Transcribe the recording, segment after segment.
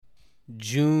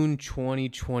June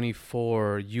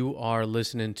 2024, you are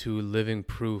listening to Living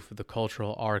Proof, the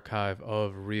cultural archive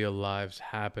of real lives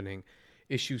happening.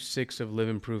 Issue 6 of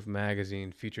Living Proof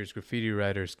magazine features graffiti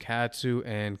writers Katsu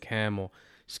and Camel,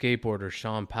 skateboarders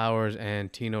Sean Powers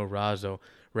and Tino Razzo,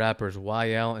 rappers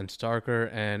YL and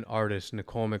Starker, and artists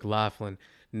Nicole McLaughlin,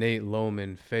 Nate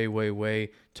Lohman, Fei Wei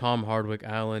Wei, Tom Hardwick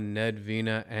Allen, Ned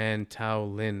Vina, and Tao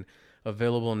Lin.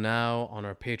 Available now on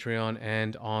our Patreon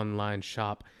and online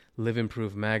shop. Living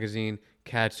Proof magazine,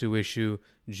 Katsu issue,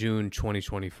 June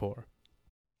 2024.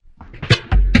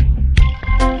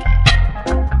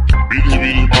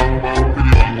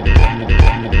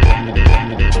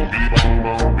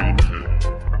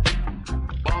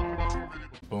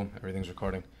 Boom, everything's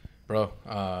recording. Bro,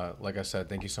 like I said,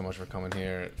 thank you so much for coming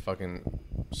here. Fucking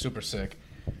super sick.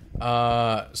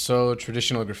 So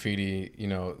traditional graffiti,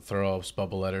 throw-ups,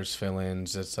 bubble letters,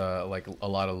 fill-ins, it's like a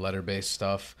lot of letter-based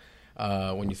stuff.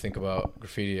 When you think about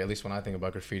graffiti, at least when I think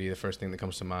about graffiti, the first thing that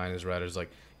comes to mind is writers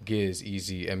like Giz,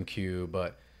 Easy, MQ,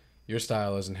 but your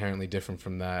style is inherently different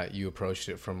from that. You approached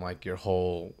it from like your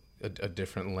whole, a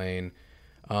different lane.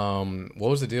 What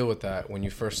was the deal with that when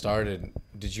you first started?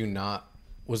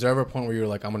 Was there ever a point where you were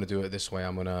like, I'm going to do it this way,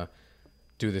 I'm going to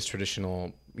do this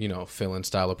traditional, fill-in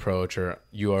style approach, or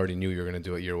you already knew you were going to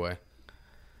do it your way?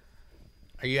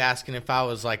 Are you asking if I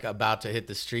was like about to hit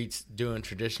the streets doing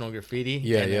traditional graffiti?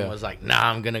 Yeah, and then was like, nah,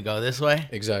 I'm gonna go this way?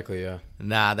 Exactly, yeah.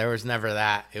 Nah, there was never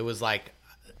that. It was like,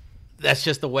 that's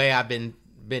just the way I've been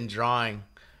drawing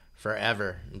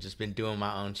forever and just been doing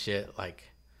my own shit like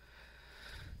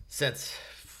since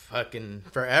fucking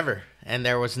forever. And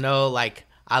there was no like,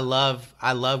 I love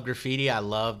graffiti. I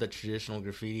love the traditional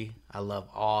graffiti. I love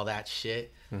all that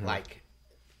shit. Mm-hmm. Like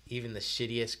even the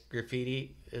shittiest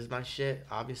graffiti is my shit,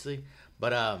 obviously.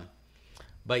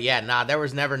 But yeah, nah, there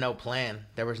was never no plan.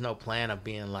 There was no plan of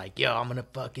being like, yo, I'm gonna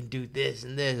fucking do this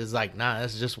and this. It's like, nah,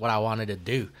 that's just what I wanted to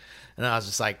do. And I was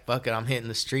just like, fuck it, I'm hitting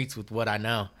the streets with what I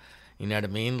know. You know what I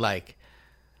mean? Like,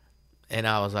 and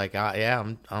I was like,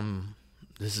 I'm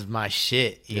this is my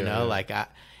shit, you know? Like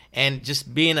and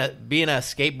just being a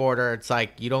skateboarder, it's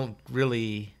like you don't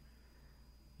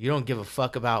give a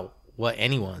fuck about what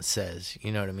anyone says,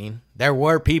 you know what I mean? There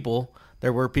were people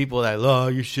that, oh,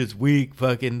 your shit's weak,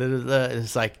 fucking da, da, da.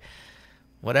 It's like,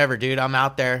 whatever, dude. I'm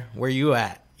out there. Where you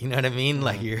at? You know what I mean? Mm-hmm.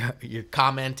 Like you're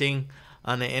commenting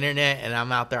on the internet, and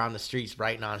I'm out there on the streets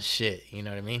writing on shit. You know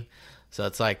what I mean? So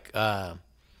it's like, I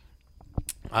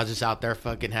was just out there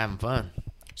fucking having fun.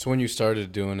 So when you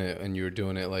started doing it, and you were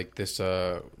doing it like this,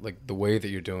 like the way that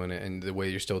you're doing it, and the way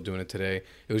you're still doing it today,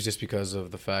 it was just because of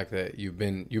the fact that you've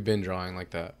been drawing like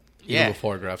that, even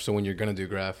before graph. So when you're gonna do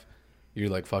graph, you're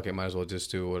like, fuck it, might as well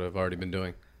just do what I've already been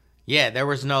doing. Yeah, there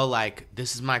was no like,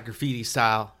 this is my graffiti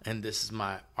style and this is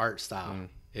my art style.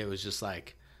 It was just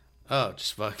like, oh,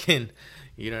 just fucking,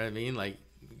 you know what I mean? Like,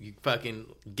 you fucking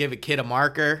give a kid a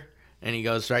marker and he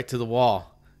goes right to the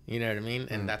wall. You know what I mean?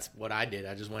 And that's what I did.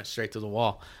 I just went straight to the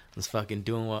wall. I was fucking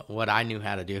doing what I knew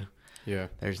how to do. Yeah.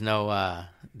 There's no,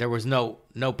 there was no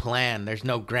plan. There's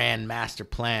no grand master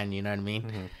plan. You know what I mean?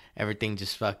 Mm-hmm. Everything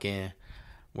just fucking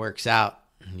works out.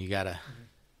 You gotta.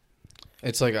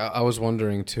 It's like I was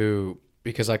wondering too,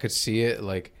 because I could see it.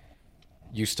 Like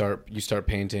you start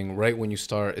painting right when you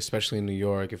start, especially in New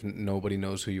York. If nobody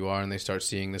knows who you are and they start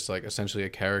seeing this like essentially a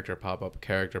character pop up,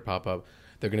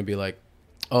 they're gonna be like,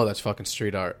 "Oh, that's fucking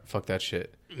street art. Fuck that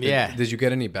shit." Yeah. Did you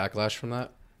get any backlash from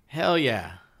that? Hell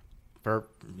yeah. For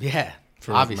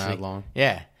obviously mad long.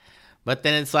 Yeah, but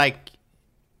then it's like,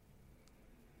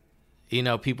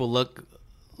 people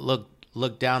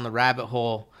look down the rabbit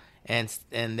hole and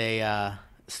they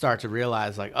start to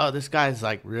realize like, oh, this guy's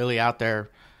like really out there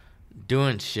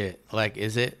doing shit. Like,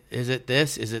 is it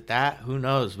this? Is it that? Who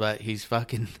knows? But he's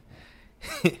fucking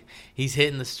he's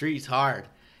hitting the streets hard.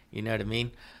 You know what I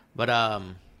mean? But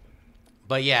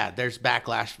yeah, there's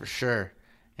backlash for sure.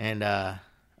 And I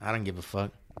don't give a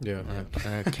fuck. Yeah.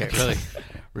 I don't care,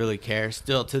 really care.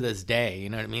 Still to this day, you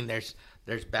know what I mean? There's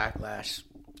backlash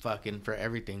fucking for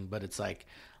everything, but it's like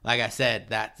I said,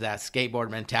 that skateboard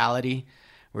mentality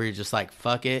where you're just like,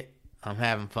 fuck it, I'm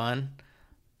having fun.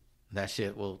 That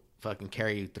shit will fucking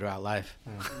carry you throughout life.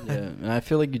 Yeah, and I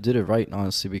feel like you did it right,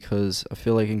 honestly, because I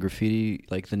feel like in graffiti,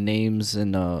 like the names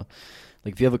and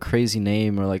like if you have a crazy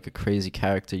name or like a crazy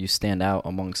character, you stand out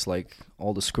amongst like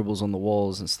all the scribbles on the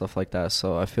walls and stuff like that.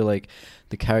 So I feel like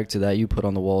the character that you put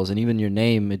on the walls and even your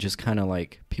name, it just kind of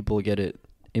like people get it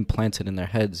implanted in their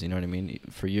heads, you know what I mean,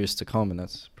 for years to come, and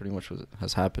that's pretty much what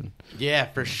has happened. Yeah,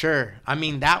 for sure. I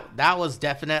mean, that was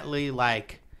definitely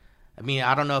like, I mean,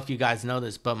 I don't know if you guys know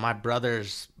this, but my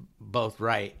brothers both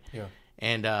write. Yeah.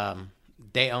 And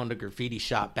they owned a graffiti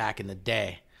shop back in the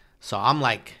day. So I'm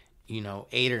like,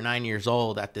 8 or 9 years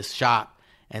old at this shop,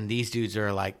 and these dudes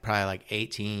are like probably like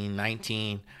 18,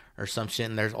 19 or some shit,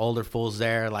 and there's older fools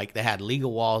there. Like they had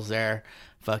legal walls there,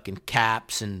 fucking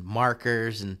caps and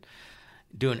markers and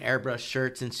doing airbrush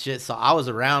shirts and shit. So I was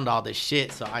around all this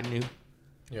shit, so I knew.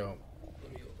 Yo,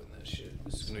 let me open that shit.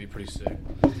 This is gonna be pretty sick.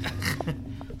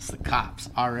 It's the cops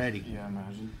already. Yeah,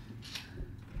 imagine.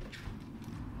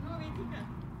 No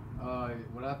visitors.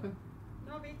 What happened?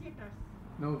 No visitors.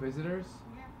 No visitors?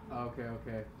 Yeah. Okay.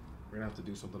 We're gonna have to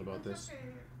do something about this. Okay.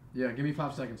 Yeah, give me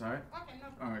 5 seconds, alright? Okay, no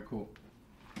problem. Alright, cool.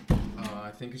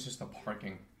 I think it's just the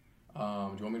parking. Do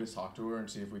you want me to talk to her and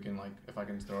see if we can, if I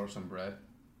can throw her some bread?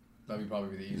 That'd be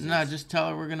probably the easiest. No, just tell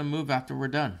her we're gonna move after we're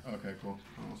done. Okay, cool.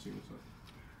 I'll see what's up.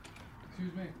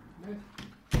 Excuse me.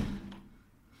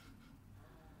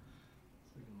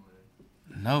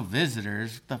 No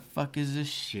visitors? What the fuck is this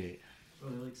shit? Bro,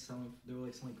 they were like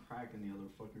selling crack in the other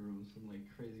fucking rooms, and like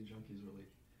crazy junkies were like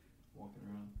walking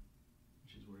around.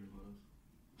 She's worried about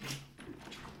us.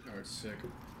 Alright, sick.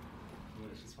 What,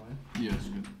 she's fine? Yeah, it's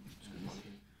good.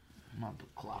 I'm about to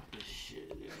clock this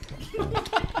shit.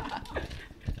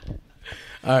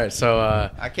 Alright, so,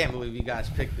 I can't believe you guys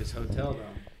picked this hotel, though.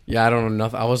 yeah, I don't know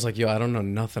nothing. I was like, yo, I don't know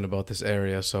nothing about this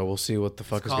area, so we'll see what the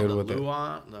fuck It's is good called with the it.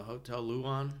 Luan, the Hotel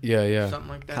Luan. Yeah. Something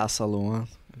like that. Casa Luan.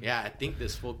 Yeah, I think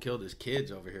this fool killed his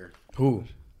kids over here. Who?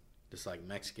 This like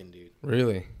Mexican dude.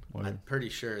 Really? I'm pretty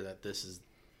sure that this is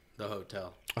the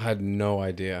hotel. I had no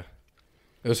idea.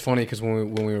 It was funny because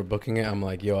when we were booking it, I'm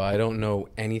like, yo, I don't know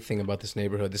anything about this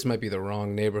neighborhood. This might be the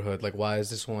wrong neighborhood. Like, why is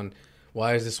this one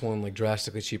like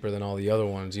drastically cheaper than all the other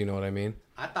ones? You know what I mean?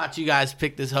 I thought you guys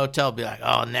picked this hotel, be like,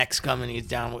 oh, next coming, he's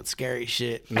down with scary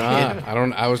shit. Nah, I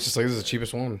don't. I was just like, this is the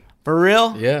cheapest one. For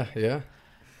real? Yeah.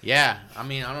 Yeah. I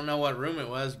mean, I don't know what room it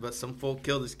was, but some fool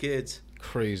killed his kids.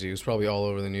 Crazy. It was probably all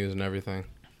over the news and everything.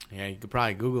 Yeah, you could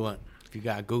probably Google it if you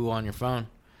got Google on your phone.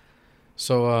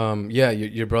 So, yeah,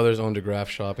 your brothers owned a graph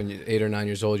shop, and 8 or 9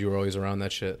 years old, you were always around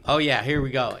that shit. Oh, yeah, here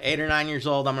we go. 8 or 9 years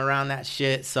old, I'm around that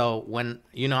shit. So when,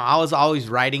 I was always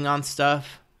writing on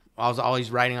stuff. I was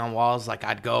always writing on walls. Like,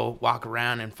 I'd go walk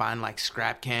around and find, like,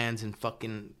 scrap cans and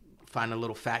fucking find a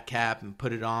little fat cap and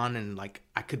put it on. And, like,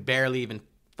 I could barely even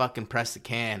fucking press the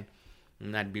can.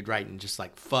 And I'd be writing just,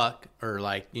 like, fuck or,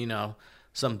 like,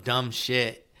 some dumb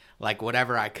shit. Like,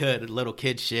 whatever I could, little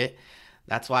kid shit.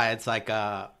 That's why it's, like,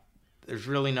 there's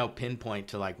really no pinpoint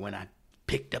to like when I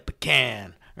picked up a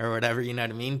can or whatever, you know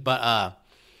what I mean? But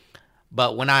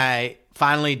when I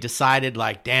finally decided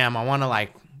like, damn, I want to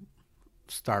like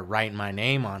start writing my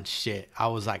name on shit, I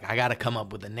was like, I got to come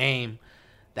up with a name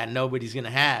that nobody's going to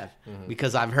have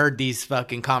because I've heard these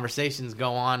fucking conversations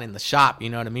go on in the shop, you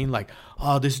know what I mean? Like,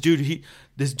 oh, this dude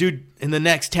in the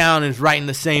next town is writing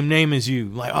the same name as you.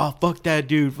 Like, oh, fuck that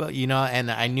dude,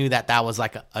 and I knew that was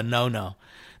like a no-no.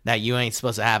 That you ain't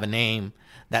supposed to have a name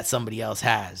that somebody else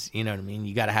has. You know what I mean?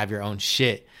 You got to have your own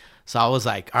shit. So I was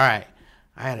like, all right,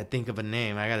 I got to think of a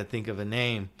name.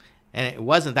 And it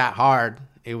wasn't that hard.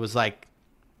 It was like,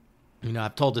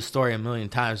 I've told this story a million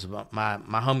times about my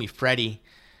homie Freddie.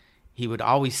 He would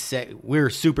always say, we were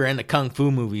super into kung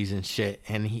fu movies and shit.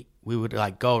 And we would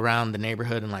like go around the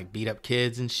neighborhood and like beat up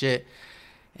kids and shit.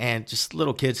 And just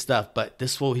little kid stuff. But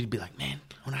this fool, he'd be like, man,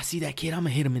 when I see that kid, I'm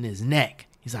going to hit him in his neck.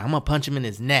 He's like, I'm going to punch him in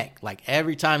his neck. Like,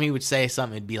 every time he would say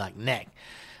something, it'd be like, neck.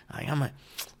 Like, I'm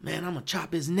going to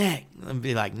chop his neck. And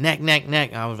be like, neck.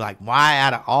 And I was like, why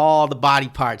out of all the body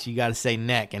parts, you got to say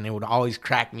neck? And it would always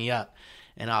crack me up.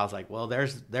 And I was like, well,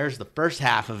 there's the first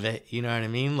half of it. You know what I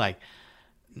mean? Like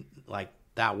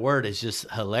that word is just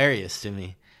hilarious to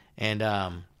me. And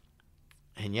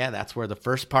yeah, that's where the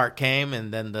first part came.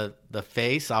 And then the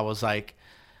face, I was like,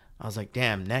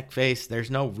 damn, neck, face,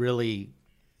 there's no really...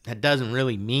 That doesn't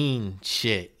really mean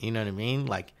shit. You know what I mean?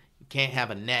 Like, you can't have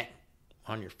a neck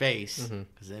on your face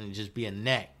because then it'd just be a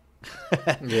neck.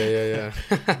 Yeah.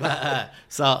 But,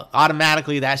 so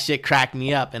automatically that shit cracked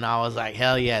me up. And I was like,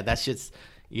 hell yeah, that shit's,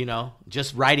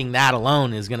 just writing that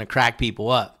alone is going to crack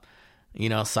people up.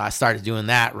 So I started doing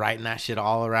that, writing that shit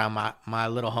all around my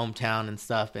little hometown and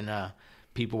stuff. And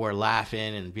people were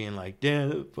laughing and being like,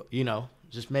 damn,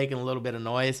 just making a little bit of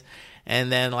noise.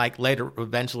 And then like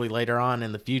eventually later on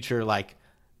in the future, like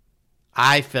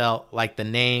I felt like the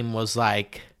name was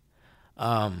like,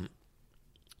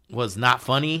 was not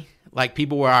funny. Like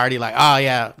people were already like, oh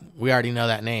yeah, we already know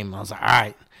that name. I was like, all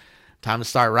right, time to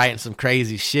start writing some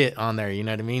crazy shit on there. You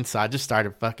know what I mean? So I just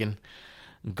started fucking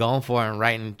going for it and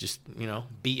writing just,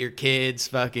 beat your kids,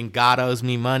 fucking God owes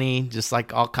me money, just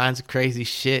like all kinds of crazy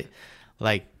shit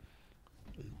like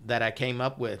that I came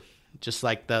up with. just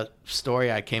like the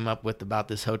story I came up with about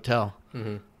this hotel.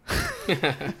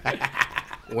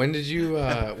 When did you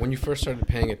when you first started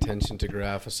paying attention to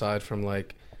graph, aside from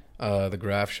like the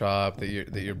graph shop that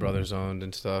your brothers owned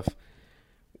and stuff?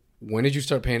 When did you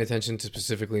start paying attention to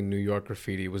specifically New York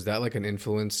graffiti? Was that like an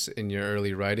influence in your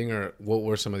early writing, or what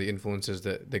were some of the influences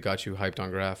that got you hyped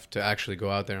on graph to actually go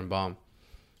out there and bomb?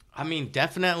 I mean,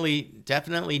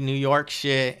 definitely New York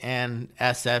shit and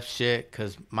SF shit,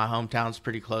 because my hometown's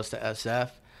pretty close to SF.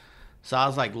 So I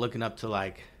was like looking up to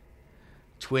like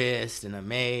Twist and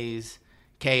Amaze,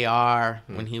 KR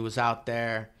when he was out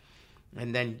there.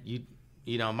 And then you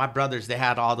know, my brothers, they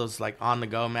had all those like on the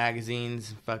go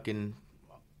magazines, fucking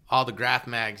all the graph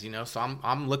mags, you know. So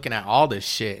I'm looking at all this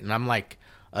shit and I'm like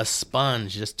a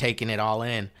sponge just taking it all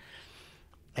in.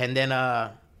 And then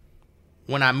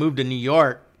when I moved to New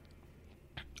York,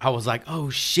 I was like,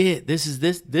 oh shit, this is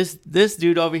this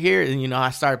dude over here. And you know, I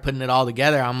started putting it all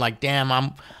together. I'm like, damn,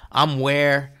 I'm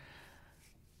where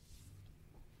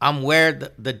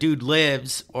the dude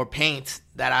lives or paints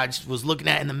that I just was looking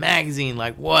at in the magazine.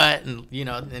 Like, what? And you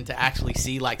know, and to actually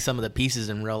see like some of the pieces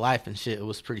in real life and shit, it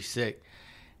was pretty sick.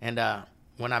 And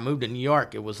when I moved to New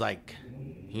York, it was like,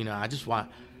 you know, I just wanted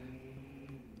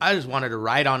to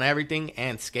write on everything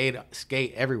and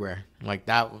skate everywhere. Like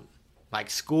that, like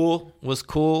school was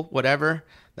cool, whatever.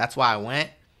 That's why I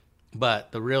went.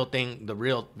 But the real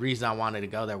reason I wanted to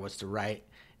go there was to write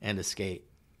and to skate.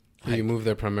 So you moved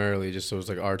there primarily just so it was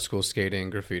like art school,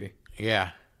 skating, graffiti. Yeah.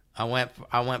 I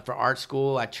went for art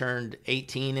school. I turned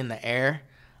 18 in the air.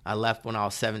 I left when I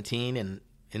was 17,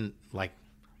 and like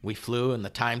we flew and the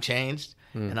time changed.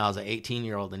 And I was an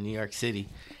 18-year-old in New York City.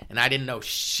 And I didn't know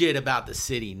shit about the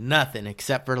city, nothing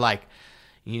except for like,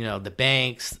 you know, the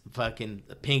banks, fucking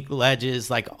the pink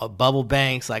ledges, like bubble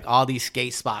banks, like all these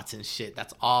skate spots and shit.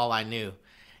 That's all I knew.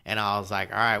 And I was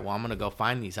like, all right, well, I'm going to go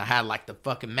find these. I had like the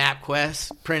fucking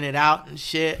MapQuest printed out and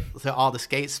shit to all the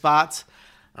skate spots.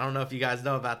 I don't know if you guys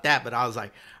know about that, but I was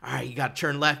like, all right, you got to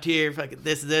turn left here, fucking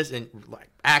this, and like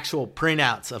actual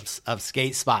printouts of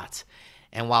skate spots.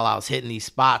 And while I was hitting these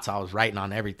spots, I was writing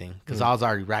on everything because I was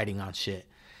already writing on shit.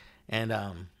 And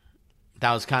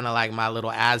that was kind of like my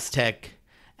little Aztec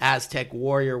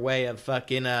warrior way of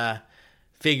fucking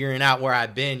figuring out where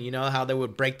I've been. You know how they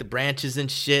would break the branches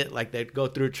and shit? Like they'd go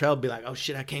through a trail, be like, oh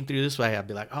shit, I came through this way. I'd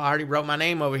be like, oh, I already wrote my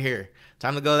name over here.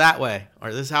 Time to go that way.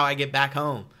 Or this is how I get back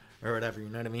home. Or whatever, you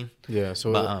know what I mean? Yeah,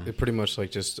 so it pretty much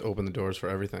like just opened the doors for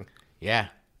everything. Yeah.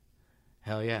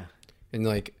 Hell yeah. And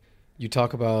like you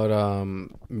talk about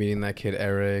meeting that kid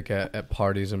Eric at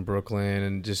parties in Brooklyn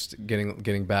and just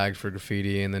getting bagged for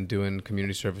graffiti and then doing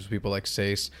community service with people like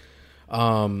Sace.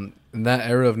 In that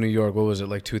era of New York, what was it,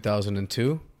 like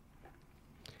 2002?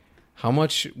 How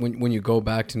much, when you go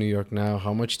back to New York now,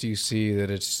 how much do you see that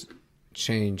it's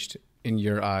changed in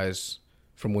your eyes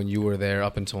from when you were there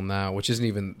up until now, which isn't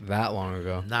even that long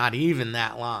ago? Not even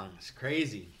that long. It's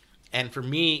crazy. And for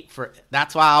me,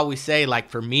 that's why I always say,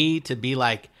 like, for me to be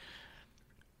like,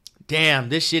 damn,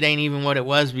 this shit ain't even what it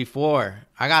was before.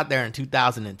 I got there in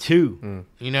 2002.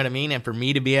 You know what I mean? And for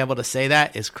me to be able to say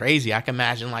that is crazy. I can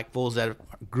imagine like fools that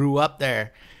grew up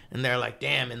there and they're like,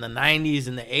 damn, in the 90s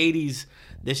and the 80s,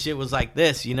 this shit was like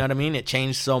this. You know what I mean? It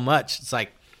changed so much.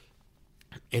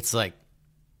 It's like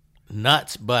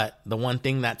nuts. But the one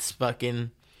thing that's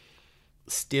fucking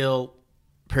still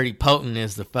pretty potent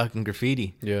is the fucking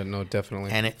graffiti. Yeah, no,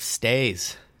 definitely. And it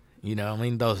stays. You know what I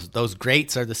mean? Those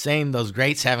grates are the same. Those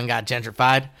grates haven't got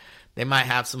gentrified. They might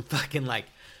have some fucking like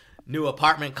new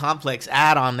apartment complex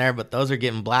ad on there, but those are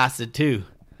getting blasted too.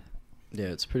 Yeah,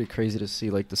 it's pretty crazy to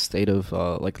see like the state of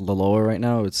like La Loa right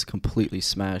now. It's completely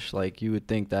smashed. Like you would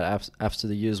think that after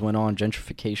the years went on,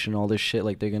 gentrification, all this shit,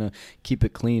 like they're gonna keep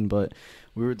it clean. But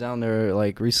we were down there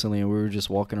like recently, and we were just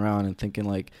walking around and thinking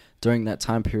like during that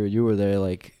time period you were there,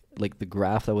 like the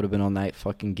graph that would have been on that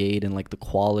fucking gate and like the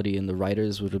quality and the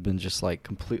writers would have been just like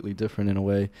completely different in a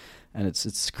way. And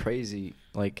it's crazy.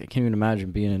 Like I can't even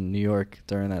imagine being in New York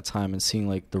during that time and seeing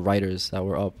like the writers that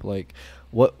were up. Like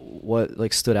what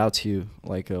like stood out to you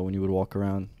like when you would walk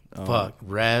around? Fuck,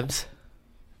 Revs,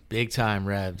 big time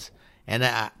Revs. And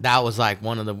that was like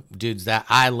one of the dudes that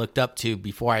I looked up to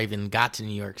before I even got to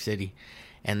New York City,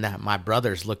 and that my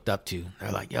brothers looked up to.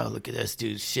 They're like, yo, look at this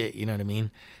dude's shit, you know what I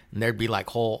mean? And there'd be like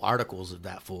whole articles of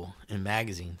that fool in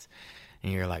magazines.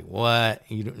 And you're like, what?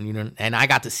 You don't. And I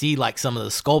got to see like some of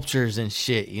the sculptures and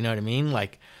shit, you know what I mean?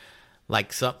 Like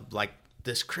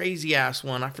this crazy ass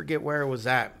one, I forget where it was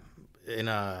at, in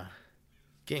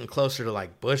getting closer to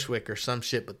like Bushwick or some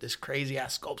shit, but this crazy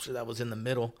ass sculpture that was in the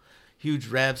middle, huge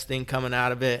Revs thing coming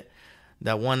out of it.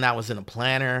 That one that was in a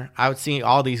planner. I would see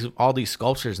all these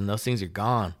sculptures, and those things are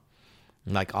gone.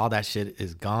 Like all that shit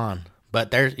is gone.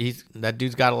 But that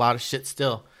dude's got a lot of shit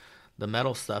still. The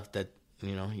metal stuff that,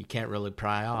 you know, you can't really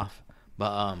pry off.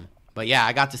 But yeah,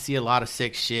 I got to see a lot of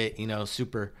sick shit, you know,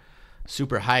 super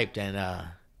hyped,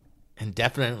 and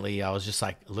definitely I was just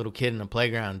like a little kid in the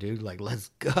playground, dude. Like, let's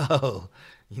go.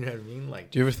 You know what I mean?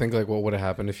 Like, Do you ever think like what would have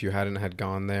happened if you hadn't had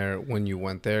gone there when you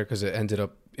went there? Because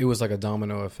it was like a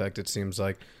domino effect. It seems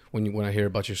like when I hear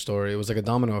about your story, it was like a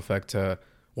domino effect to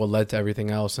what led to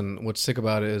everything else. And what's sick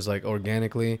about it is like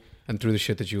organically and through the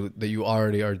shit that you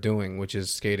already are doing, which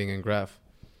is skating and graph.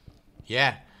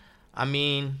 yeah, I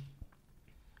mean,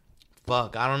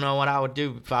 fuck, I don't know what I would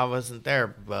do if I wasn't there,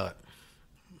 but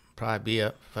probably be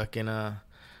a fucking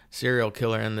serial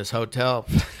killer in this hotel.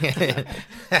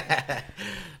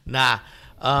 Nah.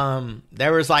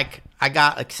 There was like, I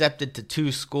got accepted to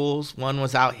 2 schools. One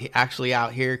was actually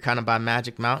out here kind of by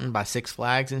Magic Mountain by Six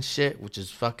Flags and shit, which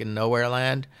is fucking nowhere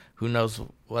land. Who knows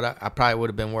what I probably would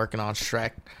have been working on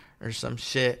Shrek or some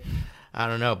shit. I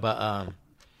don't know.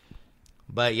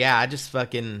 But yeah, I just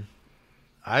wanted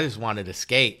to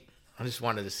skate. I just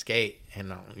wanted to skate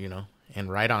and, you know,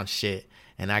 and write on shit.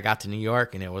 And I got to New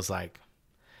York and it was like,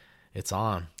 it's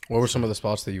on. What were some of the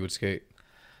spots that you would skate?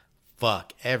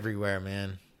 Fuck, everywhere,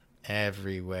 man.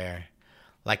 Everywhere.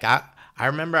 Like I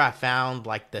remember I found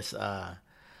like this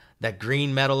that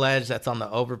green metal edge that's on the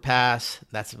overpass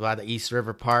that's by the East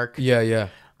River Park. Yeah.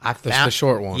 The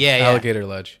short one. Yeah. Alligator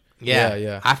ledge.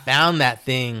 Yeah. I found that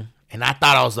thing and I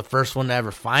thought I was the first one to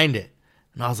ever find it.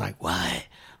 And I was like, what?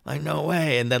 Like, no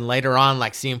way. And then later on,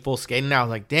 like seeing full skating there, I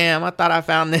was like, damn, I thought I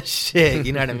found this shit.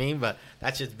 You know what I mean? But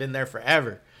that shit's been there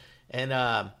forever.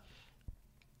 And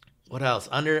what else?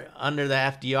 Under the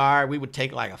FDR, we would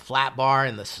take like a flat bar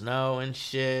in the snow and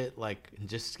shit, like and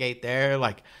just skate there,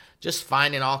 like just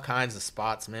finding all kinds of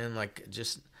spots, man. Like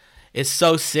just, it's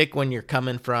so sick when you're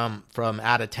coming from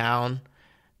out of town,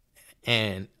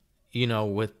 and you know,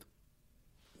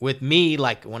 with me,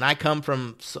 like when I come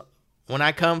from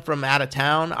out of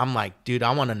town, I'm like, dude,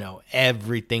 I want to know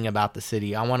everything about the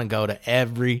city. I want to go to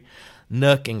every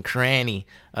nook and cranny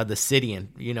of the city,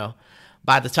 and you know.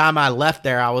 By the time I left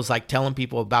there, I was like telling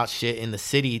people about shit in the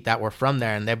city that were from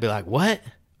there, and they'd be like, "What?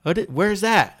 Where's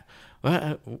that?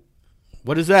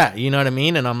 What is that?" You know what I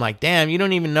mean? And I'm like, "Damn, you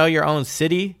don't even know your own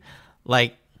city?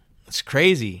 Like, it's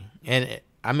crazy." And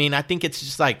I mean, I think it's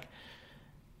just like,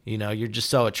 you know, you're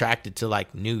just so attracted to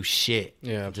like new shit,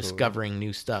 discovering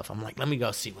new stuff. I'm like, let me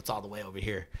go see what's all the way over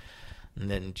here, and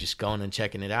then just going and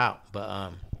checking it out.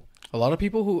 But a lot of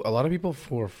people who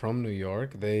are from New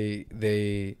York,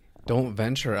 they don't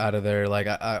venture out of there. Like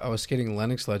I was skating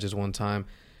Lennox ledges one time,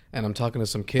 and I'm talking to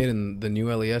some kid, and the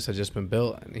new LES had just been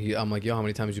built. And I'm like, yo, how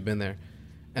many times you been there?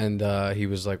 And he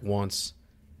was like, once.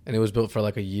 And it was built for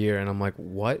like a year. And I'm like,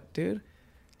 what, dude?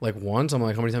 Like once? I'm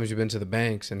like, how many times you been to the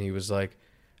banks? And he was like,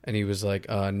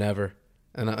 never.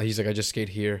 And he's like, I just skate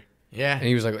here. yeah, And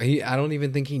he was like, I don't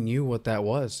even think he knew what that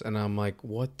was. And I'm like,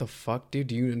 what the fuck, dude?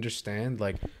 Do you understand?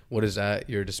 Like, what is at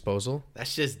your disposal?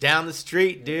 that's just down the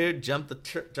street, dude. Jump the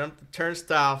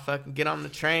turnstile, fucking get on the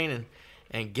train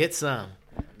and get some.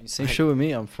 Same shit with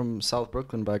me. I'm from South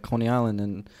Brooklyn by Coney Island,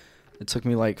 and it took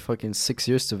me like fucking 6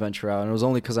 years to venture out. And it was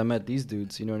only because I met these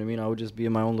dudes, you know what I mean? I would just be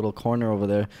in my own little corner over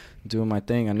there doing my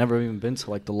thing. I never even been to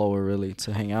like the lower really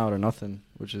to hang out or nothing,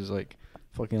 which is like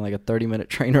fucking like a 30-minute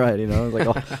train ride, you know? Like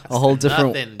a whole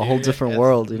different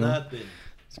world, you know? Nothing.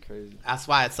 It's crazy. That's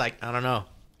why it's like, I don't know.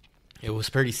 It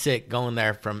was pretty sick going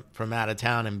there from out of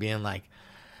town and being like,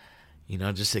 you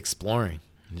know, just exploring.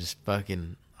 Just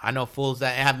fucking, I know fools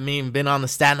that haven't even been on the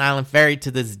Staten Island ferry to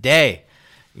this day.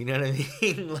 You know what I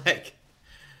mean?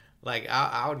 like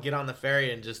I would get on the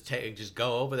ferry and just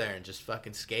go over there and just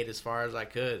fucking skate as far as I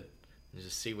could and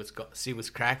just see what's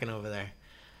cracking over there.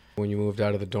 When you moved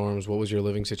out of the dorms, what was your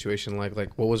living situation like?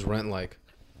 Like, what was rent like?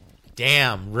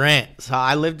 Damn, rent. So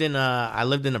I lived in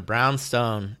a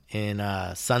brownstone in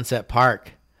Sunset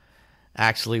Park,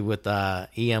 actually with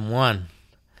EM1.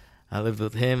 I lived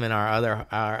with him and our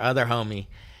other homie,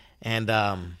 and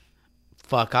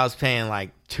fuck, I was paying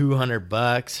like $200,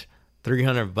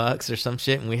 $300 or some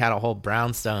shit, and we had a whole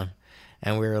brownstone,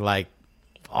 and we were like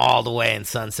all the way in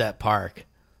Sunset Park.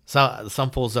 So some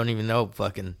fools don't even know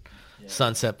fucking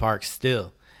Sunset Park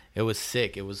still. It was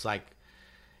sick. It was like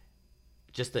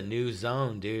just a new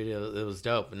zone, dude. It was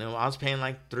dope. And then I was paying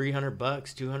like $300,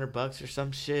 $200 or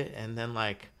some shit. And then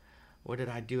like, what did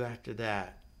I do after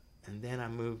that? And then I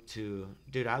moved to,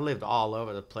 dude, I lived all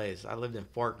over the place. I lived in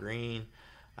Fort Greene.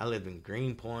 I lived in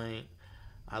Greenpoint.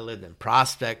 I lived in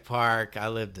Prospect Park. I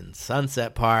lived in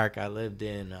Sunset Park. I lived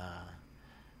in,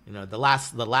 the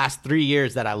last 3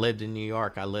 years that I lived in New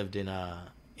York, I lived in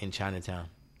Chinatown.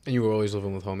 And you were always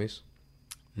living with homies?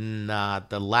 Nah,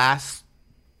 the last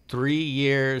 3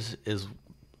 years is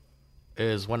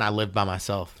when I lived by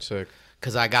myself. Sick.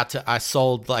 Cause I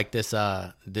sold like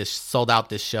sold out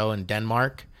this show in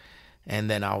Denmark, and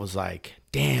then I was like,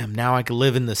 damn, now I could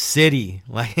live in the city,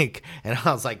 like, and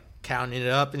I was like counting it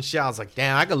up and shit. I was like,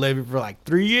 damn, I could live here for like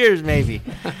 3 years maybe.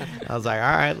 I was like,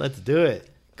 all right, let's do it.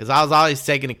 Cause I was always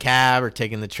taking a cab or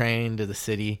taking the train to the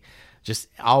city, just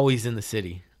always in the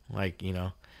city, like, you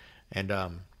know, and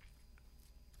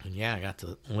yeah, I got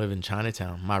to live in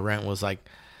Chinatown. My rent was like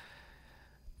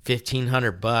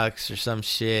 $1,500 or some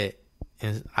shit.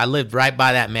 And I lived right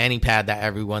by that mani pad that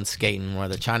everyone's skating, where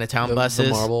the Chinatown bus is.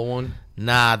 The marble one?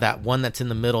 Nah, that one that's in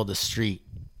the middle of the street.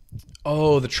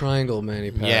 Oh, the triangle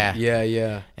mani pad. Yeah.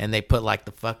 Yeah. And they put like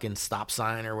the fucking stop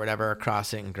sign or whatever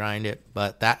across it and grind it.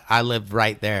 But I lived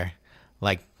right there.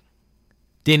 Like,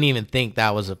 didn't even think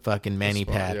that was a fucking mani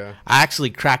pad. Yeah. I actually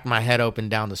cracked my head open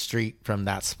down the street from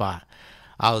that spot.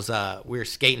 We were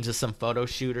skating to some photo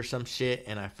shoot or some shit,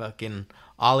 and I fucking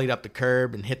ollied up the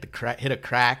curb and hit a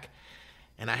crack.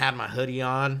 And I had my hoodie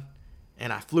on,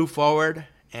 and I flew forward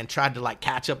and tried to like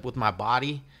catch up with my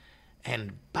body,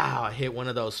 and bow, I hit one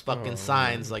of those fucking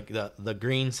signs, like the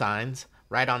green signs,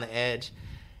 right on the edge.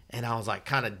 And I was like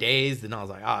kind of dazed, and I was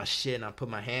like, oh shit. And I put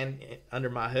my hand under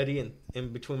my hoodie and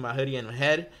in between my hoodie and my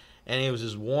head, and it was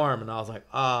just warm. And I was like,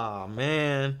 oh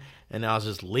man. And I was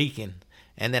just leaking.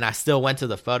 And then I still went to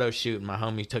the photo shoot, and my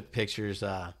homie took pictures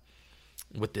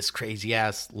with this crazy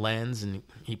ass lens, and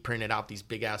he printed out these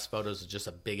big ass photos of just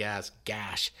a big ass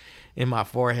gash in my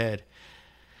forehead.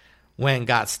 Went and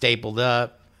got stapled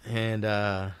up, and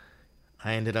I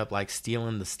ended up like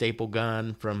stealing the staple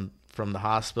gun from the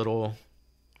hospital.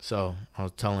 So I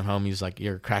was telling homies like,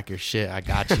 "You're crack your shit, I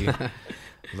got you."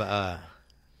 but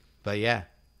yeah.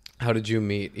 How did you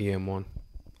meet EM1?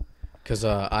 Because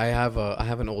I have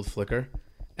an old Flickr,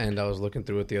 and I was looking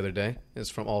through it the other day. It's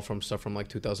from stuff from like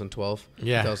 2012,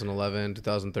 2011,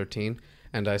 2013.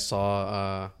 And I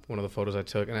saw one of the photos I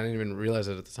took, and I didn't even realize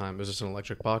it at the time. It was just an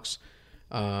electric box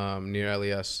near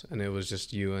LES, and it was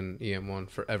just you and EM1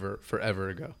 forever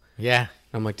ago. Yeah.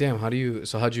 I'm like, damn, how'd you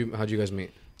guys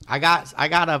meet? I got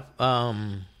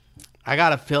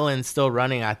a fill-in still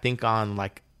running, I think, on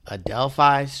like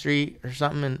Adelphi Street or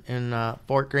something in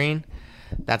Fort Greene.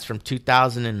 That's from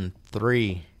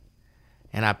 2003.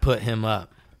 And I put him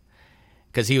up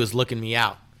because he was looking me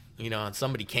out, you know, and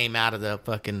somebody came out of the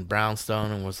fucking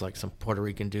brownstone and was like, some Puerto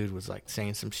Rican dude was like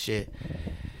saying some shit.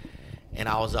 And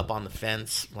I was up on the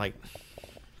fence, like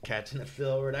catching the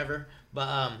fill or whatever.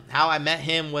 But how I met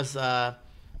him was my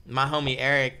homie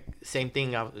Eric, same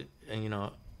thing. You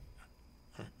know,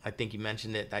 I think you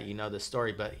mentioned it, that you know the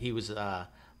story, but he was, my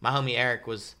homie Eric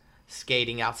was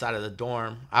skating outside of the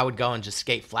dorm. I would go and just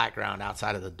skate flat ground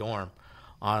outside of the dorm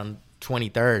on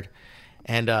 23rd,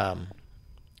 and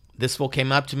this fool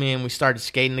came up to me and we started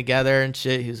skating together and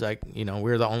shit. He was like, you know,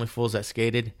 we were the only fools that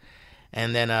skated.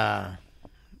 And then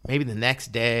maybe the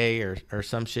next day or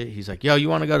some shit, he's like, yo, you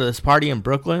want to go to this party in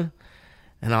Brooklyn?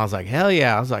 And I was like, hell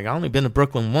yeah. I was like, I only been to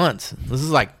Brooklyn once. This is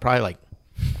like probably like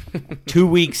 2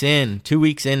 weeks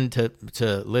into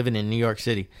living in New York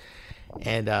City.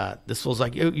 And this fool's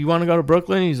like, you want to go to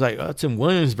Brooklyn? He's like, oh, it's in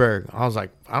Williamsburg. I was like,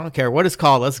 I don't care what it's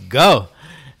called. Let's go.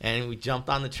 And we jumped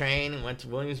on the train and went to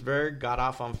Williamsburg, got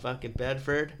off on fucking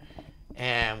Bedford,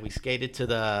 and we skated to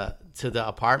the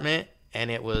apartment, and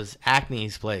it was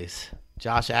Acne's place.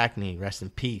 Josh Acne, rest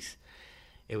in peace.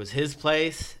 It was his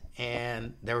place,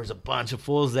 and there was a bunch of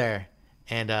fools there.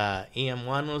 And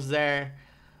EM1 was there.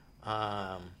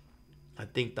 I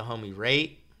think the homie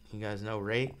Rate, you guys know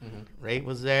Rate? Mm-hmm. Rate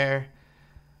was there.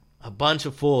 A bunch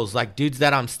of fools, like dudes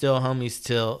that I'm still homies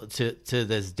to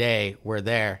this day, were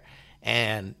there.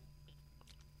 And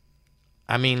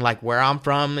I mean, like where I'm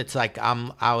from, it's like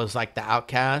I was like the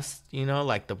outcast, you know,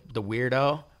 like the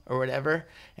weirdo or whatever.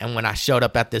 And when I showed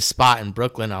up at this spot in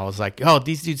Brooklyn, I was like, oh,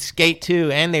 these dudes skate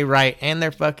too, and they write, and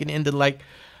they're fucking into like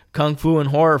kung fu and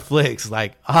horror flicks.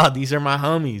 Like, oh, these are my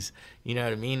homies, you know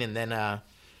what I mean? And then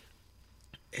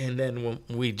when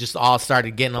we just all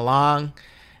started getting along,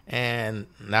 and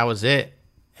that was it.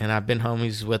 And I've been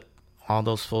homies with all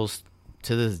those fools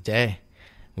to this day.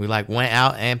 We like went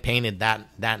out and painted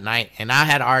that night, and I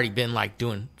had already been like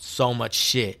doing so much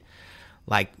shit.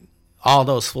 Like all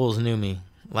those fools knew me.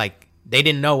 Like they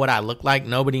didn't know what I looked like.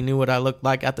 Nobody knew what I looked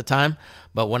like at the time.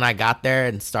 But when I got there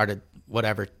and started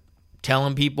whatever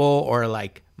telling people, or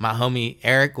like my homie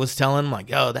Eric was telling them, like,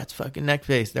 yo, that's fucking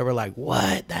Neckface. They were like,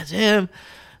 what? That's him?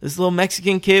 This little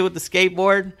Mexican kid with the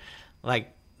skateboard?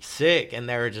 Like, sick. And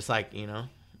they were just like, you know,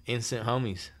 instant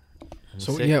homies.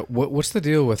 So Sick. yeah, what's the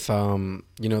deal with you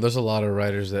know, there's a lot of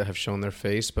writers that have shown their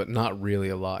face, but not really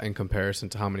a lot in comparison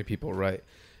to how many people write.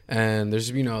 And there's,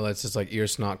 you know, that's just like Ear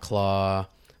Snot Claw.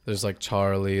 There's like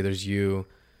Charlie. There's you.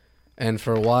 And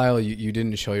for a while, you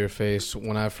didn't show your face.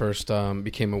 When I first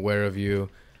became aware of you,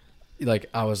 like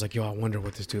I was like, yo, I wonder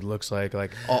what this dude looks like.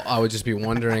 Like I would just be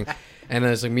wondering. And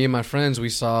it's like me and my friends, we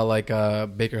saw like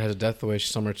Baker Has a Death Wish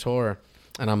summer tour,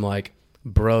 and I'm like,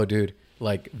 bro, dude.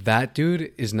 Like, that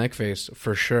dude is Neckface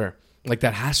for sure. Like,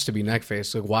 that has to be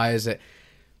Neckface. Like, why is it?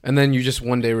 And then you just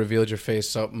one day revealed your face.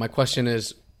 So my question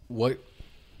is, what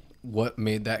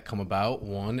made that come about?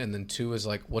 One, and then two is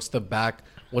like, what's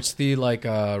the like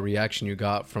reaction you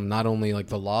got from not only like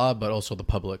the law but also the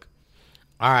public?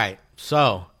 All right,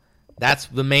 so that's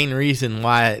the main reason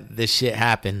why this shit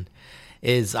happened.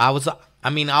 Is I was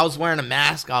wearing a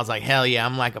mask. I was like, hell yeah,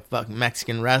 I'm like a fucking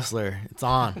Mexican wrestler. It's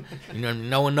on. You know,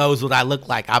 no one knows what I look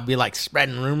like. I'll be like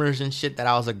spreading rumors and shit that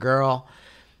I was a girl,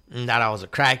 and that I was a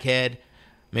crackhead,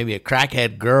 maybe a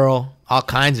crackhead girl, all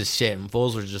kinds of shit. And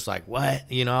fools were just like,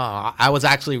 what? You know, I was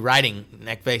actually writing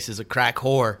Neckface is a crack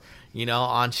whore, you know,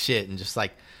 on shit, and just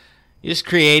like, just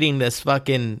creating this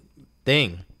fucking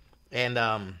thing. And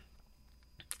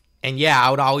yeah,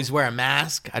 I would always wear a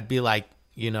mask. I'd be like,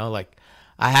 you know, like,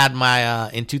 I had my,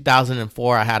 in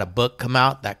 2004, I had a book come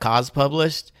out that Cause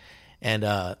published, and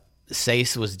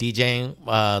Sace was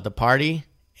DJing the party,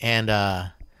 and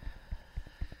I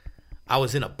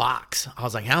was in a box. I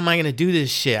was like, how am I going to do this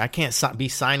shit? I can't be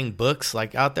signing books.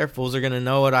 Like, out there, fools are going to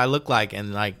know what I look like.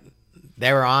 And, like,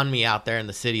 they were on me out there in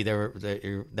the city. They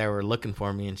were looking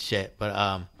for me and shit.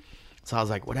 But, so I was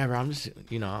like, whatever. I'm just,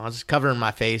 you know, I was just covering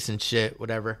my face and shit,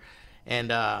 whatever.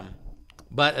 And,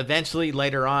 but eventually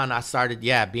later on, I started,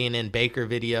 being in Baker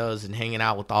videos and hanging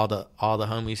out with all the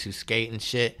homies who skate and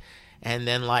shit. And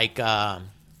then, like,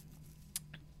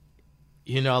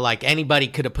 you know, like, anybody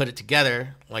could have put it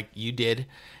together like you did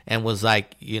and was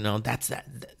like, you know,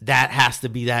 that has to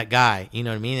be that guy. You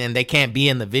know what I mean? And they can't be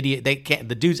in the video.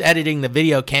 The dudes editing the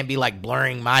video can't be like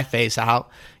blurring my face out.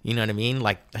 You know what I mean?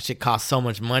 Like, that shit costs so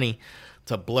much money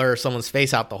to blur someone's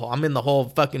face out. I'm in the whole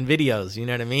fucking videos. You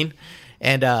know what I mean?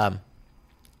 And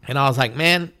I was like,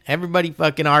 man, everybody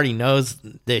fucking already knows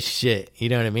this shit. You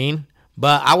know what I mean?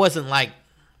 But I wasn't like,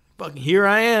 fucking, here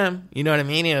I am. You know what I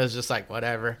mean? It was just like,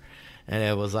 whatever. And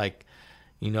it was like,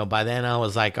 you know, by then I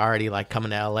was like already like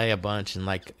coming to LA a bunch and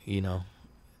like, you know,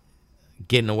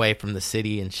 getting away from the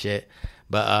city and shit.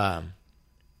 But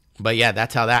yeah,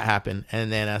 that's how that happened.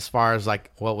 And then as far as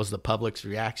like what was the public's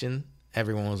reaction,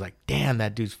 everyone was like, damn,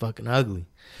 that dude's fucking ugly.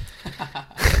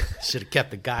 Should have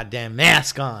kept the goddamn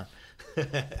mask on.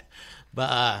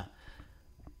 But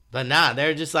nah,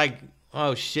 they're just like,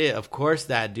 oh shit, of course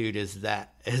that dude is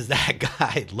that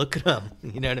guy. Look at him.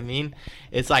 You know what I mean?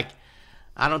 It's like,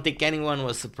 I don't think anyone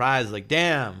was surprised. Like,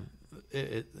 damn,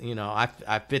 you know,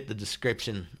 I fit the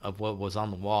description of what was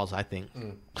on the walls, I think.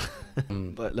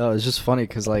 But no, it's just funny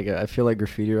because like I feel like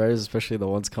graffiti writers, especially the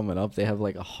ones coming up, they have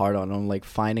like a hard on them, like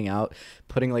finding out,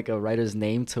 putting like a writer's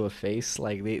name to a face.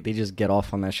 Like they just get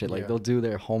off on that shit. Like they'll do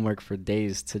their homework for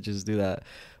days to just do that.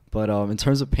 But in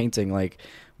terms of painting, like,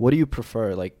 what do you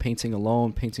prefer? Like painting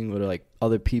alone, painting with like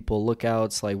other people,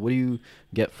 lookouts. Like, what do you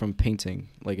get from painting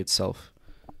like itself?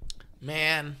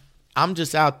 Man, I'm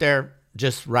just out there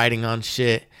just writing on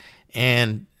shit,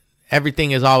 and everything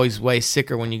is always way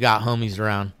sicker when you got homies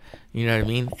around. You know what I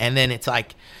mean? And then it's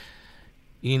like,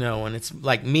 you know, when it's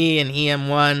like me and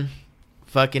EM1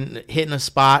 fucking hitting a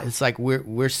spot, it's like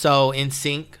we're so in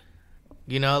sync,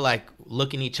 you know, like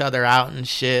looking each other out and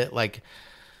shit, like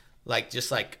just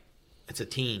like it's a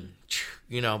team,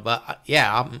 you know. But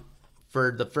yeah,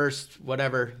 for the first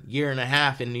whatever year and a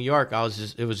half in New York,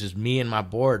 it was just me and my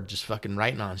board just fucking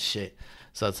writing on shit.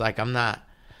 So it's like I'm not,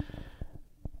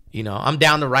 you know, I'm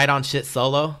down to write on shit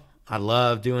solo. I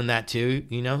love doing that too,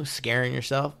 you know, scaring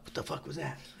yourself. What the fuck was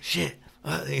that? Shit.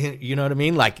 You know what I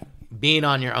mean? Like being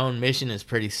on your own mission is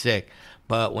pretty sick,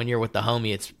 but when you're with the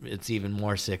homie, it's even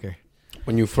more sicker.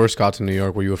 When you first got to New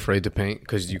York, were you afraid to paint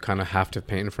because you kind of have to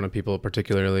paint in front of people,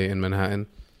 particularly in Manhattan?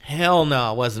 Hell no,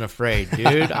 I wasn't afraid,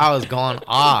 dude. I was going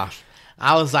off.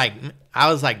 I was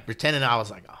like pretending I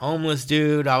was like a homeless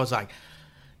dude. I was like,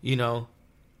 you know,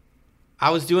 I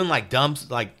was doing like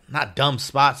not dumb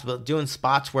spots, but doing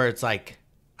spots where it's like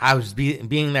I was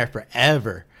being there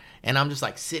forever, and I'm just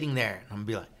like sitting there, and I'm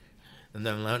be like, and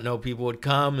then no people would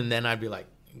come, and then I'd be like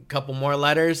a couple more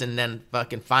letters, and then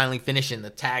fucking finally finishing the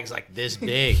tags like this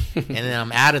big, and then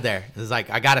I'm out of there. It's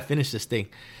like I gotta finish this thing.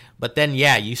 But then,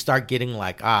 yeah, you start getting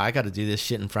like, I got to do this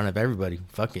shit in front of everybody.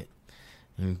 Fuck it.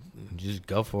 And just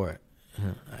go for it.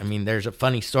 I mean, there's a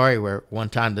funny story where one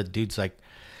time the dude's like,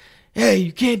 hey,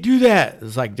 you can't do that.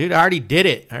 It's like, dude, I already did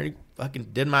it. I already fucking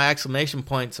did my exclamation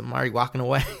points. I'm already walking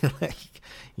away. Like,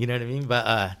 you know what I mean?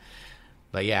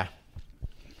 But yeah.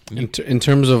 In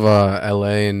terms of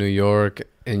LA and New York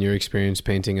and your experience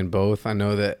painting in both, I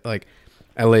know that like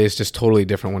LA is just totally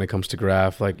different when it comes to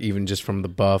graph. Like even just from the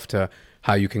buff to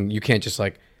how you can't just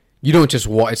like, you don't just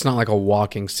walk. It's not like a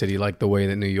walking city like the way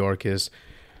that New York is.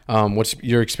 What's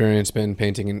your experience been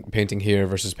painting here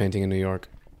versus painting in New York?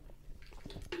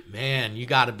 Man, you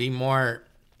got to be more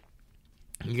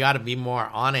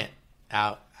on it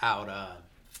out. I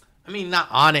mean, not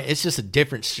on it. It's just a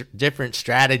different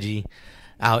strategy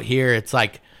out here. It's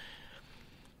like,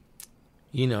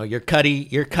 you know, your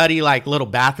cutty like little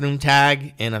bathroom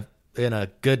tag in a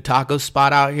good taco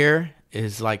spot out here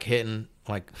is like hitting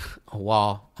like a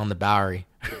wall on the Bowery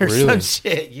or Really? some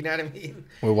shit. You know what I mean?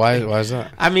 Wait, why is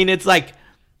that? I mean, it's like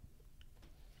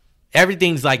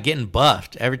everything's like getting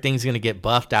buffed. Everything's gonna get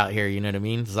buffed out here. You know what I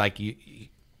mean? It's like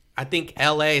I think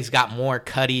LA's got more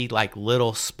cutty like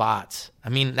little spots. I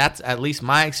mean, that's at least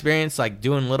my experience. Like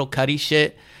doing little cutty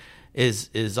shit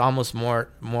is almost more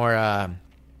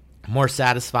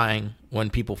satisfying when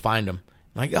people find them.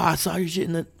 Like, oh, I saw your shit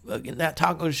in that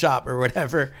taco shop or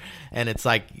whatever, and it's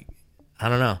like, I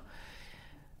don't know.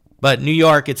 But New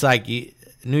York, it's like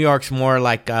New York's more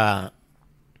like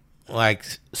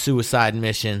suicide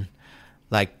mission,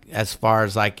 like as far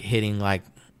as like hitting like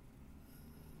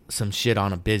some shit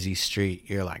on a busy street.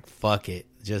 You're like, fuck it,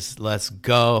 just let's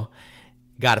go.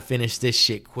 Got to finish this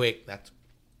shit quick. That's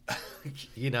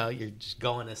you know, you're just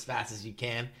going as fast as you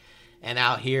can. And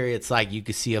out here, it's like you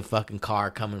could see a fucking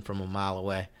car coming from a mile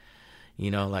away.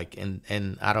 You know, like,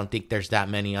 and I don't think there's that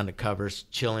many undercovers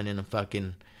chilling in an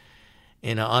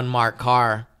unmarked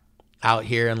car out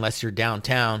here unless you're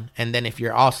downtown. And then if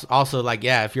you're also like,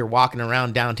 yeah, if you're walking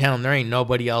around downtown, there ain't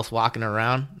nobody else walking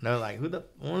around. They're like,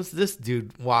 what's this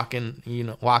dude walking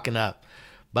up?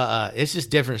 But it's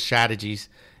just different strategies.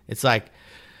 It's like,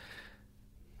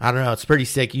 I don't know. It's pretty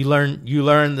sick. You learn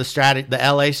the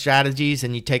LA strategies,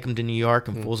 and you take them to New York,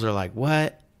 and fools are like,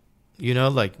 "What?" You know,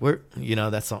 like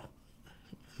that's all.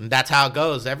 That's how it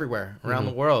goes everywhere around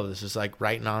the world. It's just like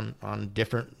writing on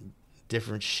different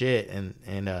shit,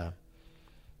 and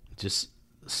just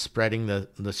spreading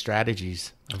the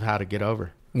strategies of how to get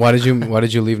over. Why did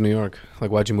you leave New York? Like,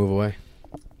 why'd you move away?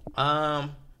 I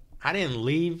didn't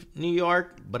leave New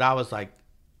York, but I was like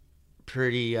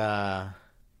pretty.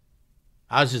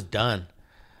 I was just done.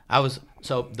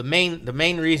 So the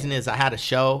main reason is I had a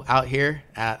show out here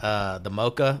at the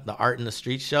Mocha, the Art in the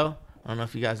Street show. I don't know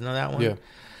if you guys know that one. Yeah.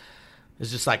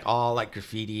 It's just like all like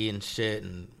graffiti and shit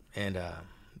and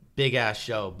big ass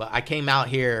show. But I came out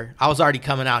here. I was already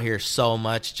coming out here so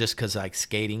much just because like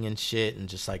skating and shit, and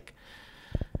just like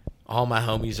all my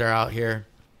homies are out here.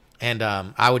 And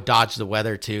I would dodge the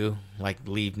weather too, like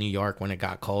leave New York when it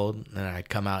got cold, and I'd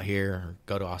come out here or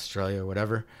go to Australia or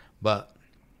whatever. But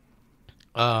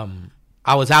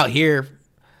I was out here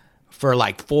for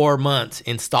like 4 months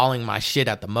installing my shit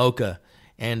at the Mocha,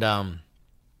 and I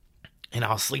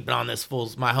was sleeping on this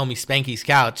fool's, my homie Spanky's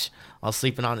couch. I was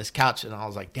sleeping on this couch, and I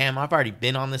was like, damn, I've already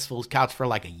been on this fool's couch for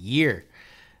like a year,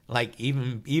 like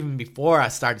even before I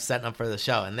started setting up for the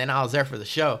show. And then I was there for the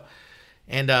show,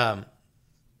 and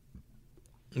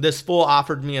this fool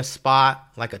offered me a spot,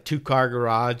 like a 2-car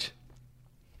garage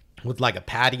with like a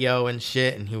patio and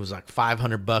shit, and he was like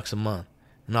 $500 a month.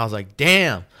 And I was like,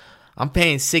 damn, I'm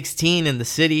paying 16 in the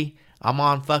city. I'm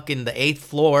on fucking the 8th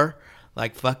floor,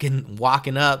 like fucking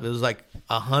walking up. It was like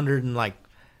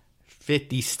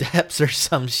 150 steps or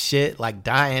some shit, like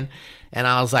dying. And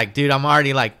I was like, dude, I'm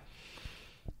already like,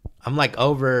 I'm like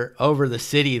over the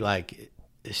city. Like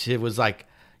shit was like,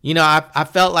 you know, I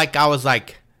felt like I was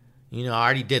like, you know, I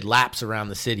already did laps around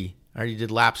the city.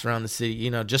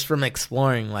 You know, just from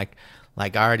exploring, like I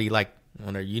already like,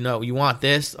 you know, you want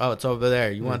this? Oh, it's over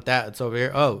there. You want that? It's over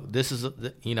here. Oh, this is,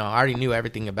 you know, I already knew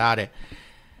everything about it.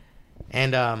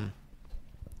 And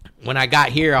when I got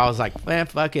here, I was like, man,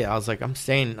 fuck it. I was like, I'm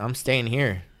staying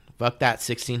here. Fuck that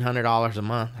 $1,600 a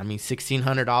month. I mean,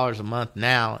 $1,600 a month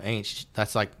now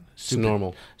that's like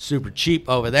super cheap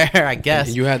over there, I guess.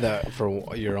 And you had that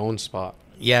for your own spot.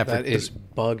 Yeah, that is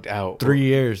bugged out. 3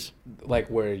 years. Like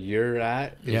where you're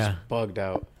at is bugged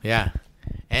out. Yeah.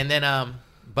 And then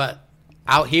but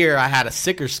out here I had a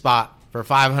sicker spot for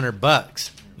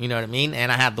 $500. You know what I mean?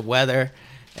 And I had the weather,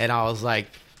 and I was like,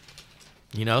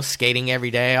 you know, skating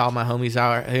every day. All my homies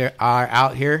are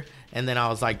out here. And then I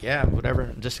was like, yeah, whatever.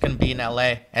 I'm just gonna be in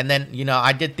LA. And then, you know,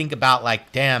 I did think about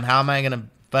like, damn, how am I gonna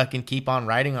fucking keep on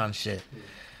writing on shit?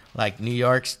 Like New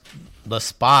York's the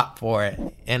spot for it.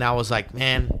 And I was like,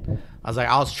 man,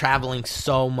 I was traveling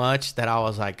so much that I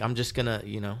was like, I'm just gonna,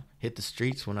 hit the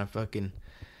streets when I fucking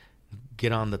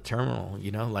get on the terminal,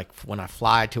 like when I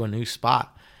fly to a new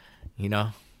spot,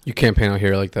 You campaign out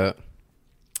here like that.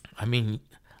 I mean,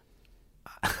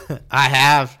 I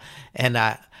have, and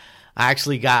I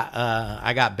actually got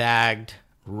I got bagged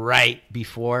right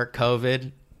before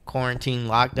COVID quarantine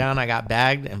lockdown. I got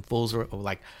bagged, and fools were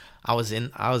like, I was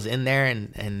in there,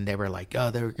 and they were like,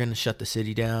 oh, they were gonna shut the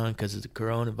city down because of the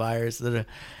coronavirus,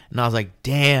 and I was like,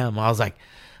 damn. I was like,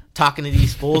 talking to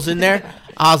these fools in there.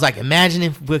 I was like, imagine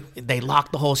if they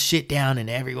lock the whole shit down and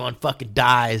everyone fucking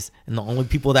dies, and the only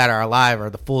people that are alive are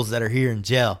the fools that are here in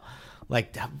jail.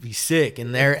 Like, that would be sick.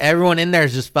 And everyone in there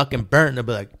is just fucking burnt. And they'll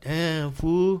be like, damn,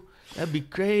 fool, that'd be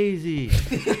crazy.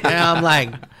 And I'm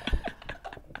like,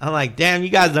 damn, you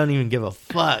guys don't even give a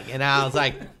fuck. And I was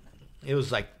like, it was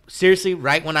like, seriously,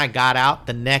 right when I got out,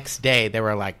 the next day, they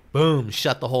were like, boom,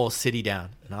 shut the whole city down.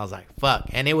 And I was like, fuck.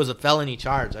 And it was a felony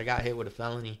charge. I got hit with a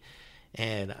felony,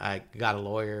 and I got a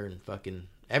lawyer, and fucking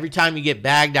every time you get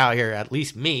bagged out here, at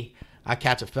least me, I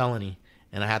catch a felony,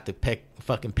 and I have to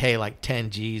pay like 10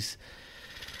 G's.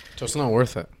 So it's not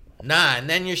worth it. Nah, and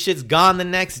then your shit's gone the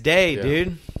next day, Yeah.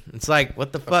 dude. It's like,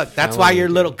 what the fuck? That's why your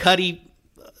little Cuddy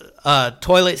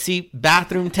toilet seat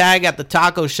bathroom tag at the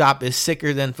taco shop is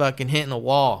sicker than fucking hitting a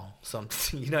wall.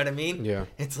 You know what I mean? Yeah.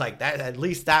 It's like that. At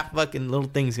least that fucking little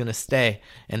thing's gonna stay,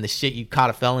 and the shit you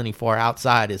caught a felony for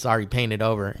outside is already painted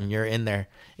over, and you're in there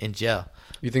in jail.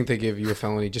 You think they give you a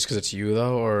felony just because it's you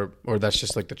though, or that's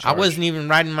just like the charge? I wasn't even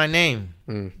writing my name.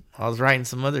 Mm. I was writing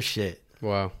some other shit.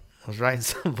 Wow. I was writing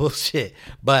some bullshit.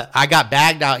 But I got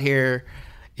bagged out here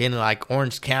in like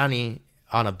Orange County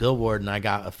on a billboard, and I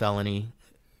got a felony.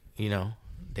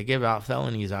 They give out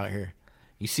felonies out here.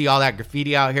 You see all that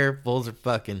graffiti out here, fools are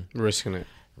fucking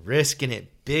Risking it.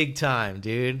 big time,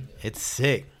 dude. It's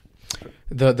sick.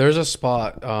 There's a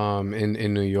spot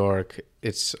in New York.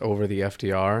 It's over the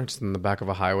FDR. It's in the back of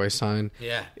a highway sign.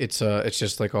 Yeah. It's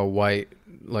just like a white,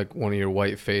 like one of your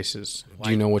white faces. Do you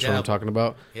White know which one I'm devil. talking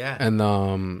about? Yeah. And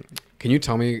can you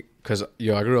tell me, because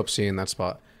I grew up seeing that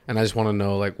spot, and I just want to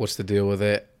know like what's the deal with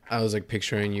it. I was like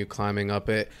picturing you climbing up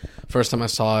it. First time I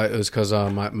saw it was because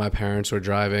my parents were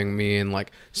driving me and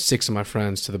like 6 of my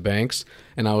friends to the banks,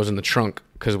 and I was in the trunk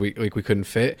because we couldn't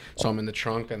fit. So I'm in the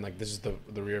trunk, and like this is the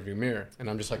rear view mirror, and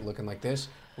I'm just like looking like this.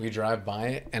 We drive by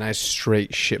it, and I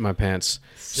straight shit my pants.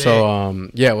 Sick. So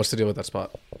yeah, what's the deal with that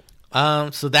spot?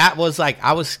 So that was like,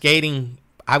 I was skating.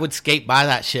 I would skate by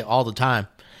that shit all the time.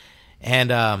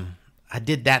 And I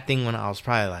did that thing when I was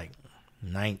probably like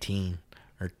 19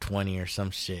 or 20 or some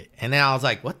shit. And then I was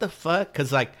like, what the fuck?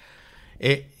 Because like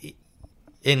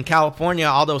in California,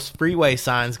 all those freeway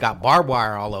signs got barbed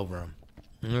wire all over them.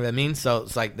 You know what I mean? So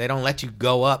it's like they don't let you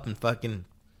go up and fucking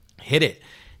hit it.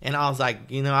 And I was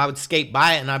like, I would skate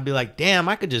by it, and I'd be like, damn,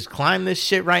 I could just climb this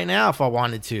shit right now if I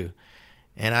wanted to.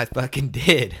 And I fucking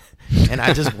did. And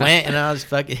I just went, and I just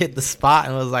fucking hit the spot,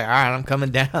 and was like, all right, I'm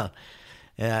coming down.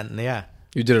 And yeah.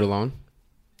 You did it alone?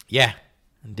 Yeah.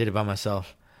 I did it by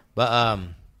myself. But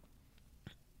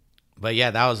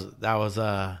yeah, that was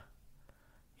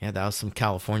some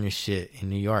California shit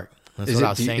in New York. That's what I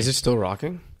was saying. Is it still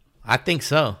rocking? I think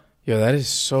so. Yeah, that is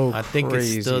so I think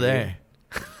crazy, it's still there.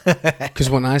 Because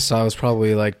when I saw it was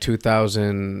probably like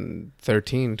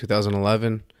 2013,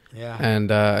 2011. Yeah.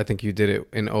 And I think you did it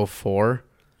in 2004.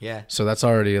 Yeah. So that's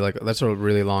already that's a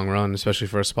really long run, especially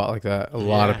for a spot like that. A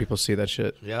lot of people see that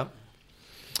shit. Yep.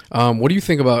 What do you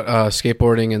think about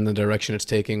skateboarding and the direction it's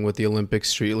taking with the Olympic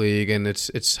Street League and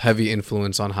its heavy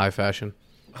influence on high fashion?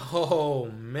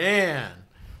 Oh man,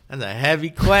 that's a heavy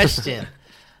question.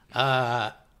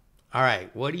 All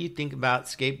right, what do you think about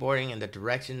skateboarding and the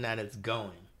direction that it's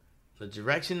going? The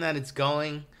direction that it's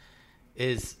going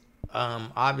is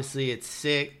obviously it's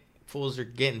sick. Fools are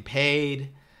getting paid.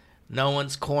 No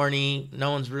one's corny.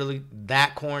 No one's really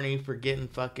that corny for getting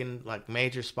fucking like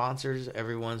major sponsors.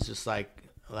 Everyone's just like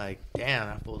damn,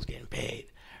 that fool's getting paid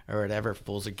or whatever.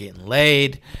 Fools are getting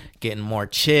laid, getting more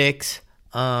chicks.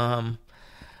 But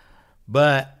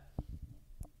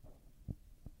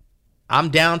I'm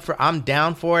down for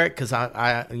it because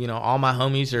I all my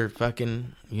homies are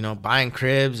fucking buying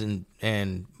cribs and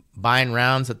buying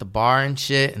rounds at the bar and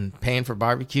shit and paying for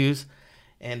barbecues,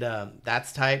 and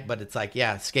that's tight. But it's like,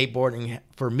 yeah, skateboarding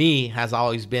for me has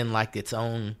always been like its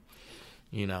own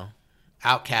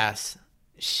outcast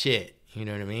shit. You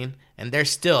know what I mean? And they're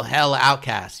still hella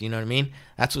outcasts. You know what I mean?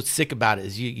 That's what's sick about it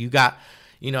is you got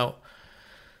you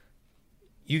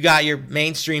got your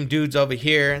mainstream dudes over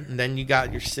here, and then you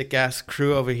got your sick ass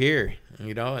crew over here,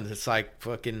 and it's like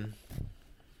fucking,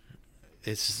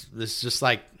 it's just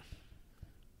like,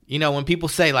 you know, when people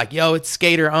say like, yo, it's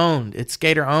skater owned, it's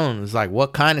like,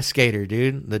 what kind of skater,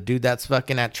 dude? The dude that's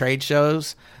fucking at trade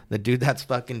shows, the dude that's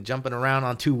fucking jumping around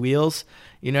on 2 wheels,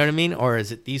 you know what I mean? Or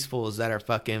is it these fools that are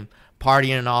fucking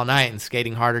partying all night and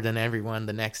skating harder than everyone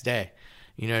the next day?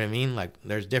 You know what I mean? Like,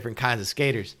 there's different kinds of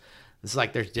skaters. It's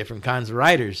like there's different kinds of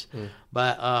riders.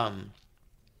 But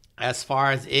as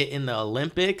far as it in the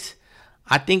Olympics,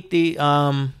 I think the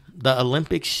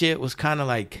Olympic shit was kind of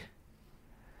like,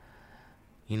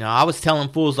 you know, I was telling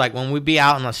fools, like, when we be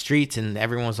out in the streets and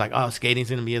everyone's like, oh, skating's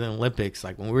going to be in the Olympics.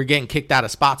 Like, when we were getting kicked out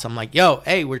of spots, I'm like, yo,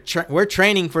 hey, we're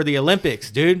training for the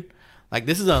Olympics, dude. Like,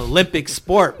 this is an Olympic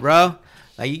sport, bro.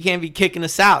 Like, you can't be kicking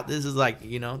us out. This is like,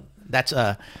 you know, that's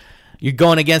you're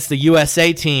going against the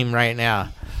USA team right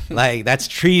now. Like, that's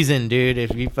treason, dude.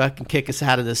 If you fucking kick us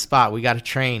out of this spot, we got to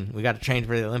train. We got to train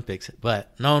for the Olympics.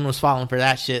 But no one was falling for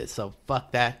that shit, so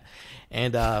fuck that.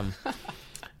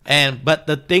 And but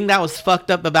the thing that was fucked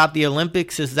up about the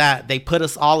Olympics is that they put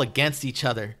us all against each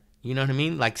other. You know what I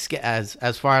mean? Like,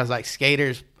 as far as like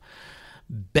skaters,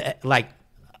 like,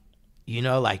 you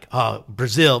know, like, oh,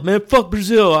 Brazil, man, fuck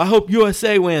Brazil. I hope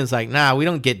USA wins. Like, nah, we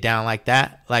don't get down like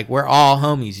that. Like, we're all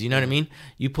homies. You know what I mean?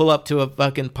 You pull up to a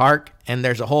fucking park and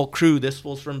there's a whole crew. This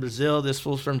fool's from Brazil. This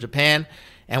fool's from Japan.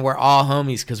 And we're all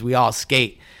homies because we all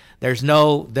skate. There's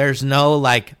no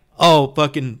like, oh,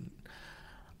 fucking,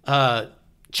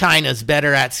 China's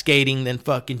better at skating than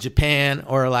fucking Japan,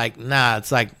 or like, nah,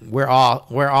 it's like we're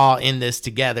all in this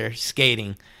together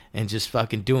skating and just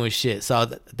fucking doing shit.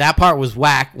 So that part was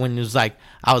whack when it was like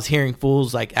I was hearing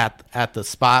fools like at the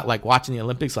spot, like watching the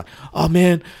Olympics, like, oh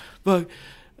man, fuck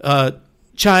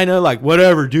China, like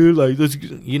whatever, dude, like let's,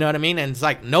 you know what I mean? And it's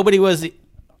like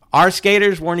our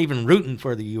skaters weren't even rooting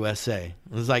for the USA.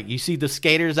 It was like, you see the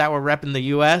skaters that were repping the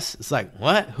US, it's like,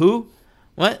 what? Who?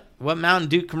 What Mountain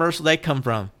Dew commercial they come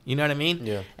from? You know what I mean?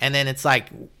 Yeah. And then it's like,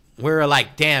 we're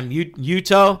like, damn,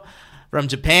 Yuto from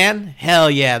Japan?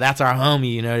 Hell yeah, that's our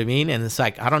homie, you know what I mean? And it's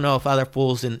like, I don't know if other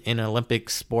fools in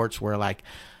Olympic sports were like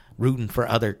rooting for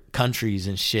other countries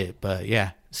and shit. But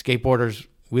yeah, skateboarders,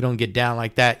 we don't get down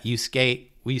like that. You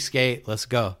skate, we skate, let's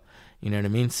go. You know what I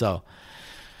mean? So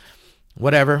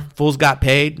whatever, fools got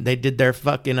paid. They did their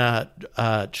fucking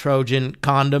Trojan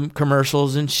condom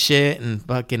commercials and shit, and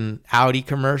fucking Audi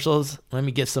commercials. Let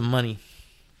me get some money.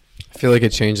 I feel like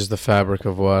it changes the fabric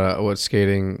of what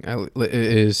skating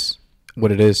is,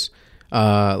 what it is.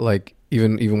 Like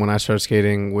even when I started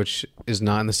skating, which is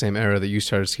not in the same era that you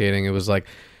started skating, it was like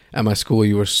at my school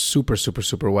you were super super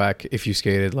super whack if you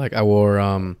skated. Like I wore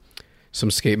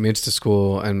some skate mids to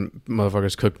school and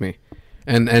motherfuckers cooked me.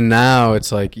 And now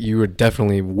it's like you are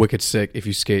definitely wicked sick if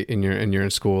you skate and you're in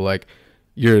school. Like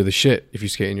you're the shit if you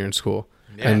skate and you're in school.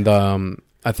 Yeah. And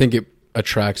I think it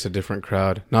attracts a different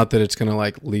crowd. Not that it's gonna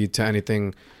like lead to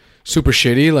anything super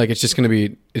shitty. Like it's just gonna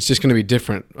be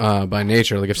different by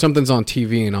nature. Like if something's on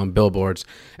TV and on billboards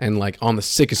and like on the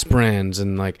sickest brands,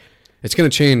 and like it's gonna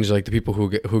change like the people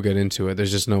who get into it.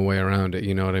 There's just no way around it.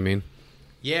 You know what I mean?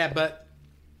 Yeah, but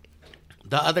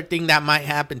the other thing that might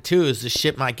happen too is the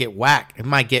shit might get whack. It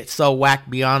might get so whack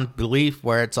beyond belief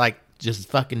where it's like just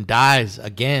fucking dies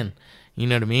again. You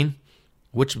know what I mean?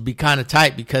 Which would be kind of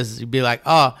tight because you'd be like,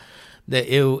 oh,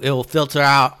 it'll filter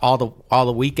out all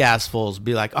the weak ass fools.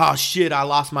 Be like, oh shit, I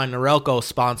lost my Norelco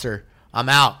sponsor. I'm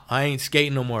out. I ain't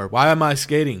skating no more. Why am I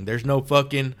skating? There's no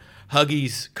fucking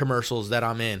Huggies commercials that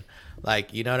I'm in.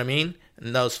 Like, you know what I mean?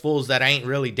 And those fools that ain't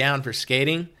really down for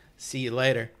skating, see you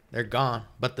later. They're gone.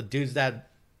 But the dudes that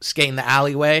skate in the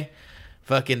alleyway,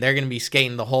 fucking, they're going to be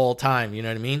skating the whole time. You know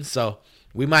what I mean? So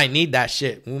we might need that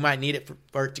shit. We might need it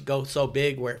for it to go so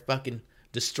big where it fucking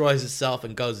destroys itself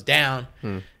and goes down.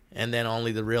 And then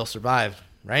only the real survive,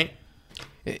 right?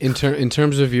 In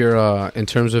terms of your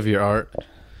art,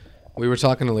 we were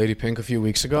talking to Lady Pink a few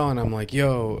weeks ago, and I'm like,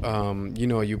 yo, you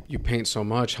know, you paint so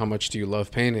much. How much do you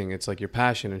love painting? It's like your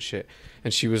passion and shit.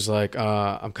 And she was like,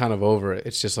 I'm kind of over it.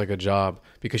 It's just like a job,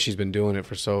 because she's been doing it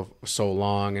for so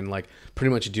long, and like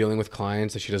pretty much dealing with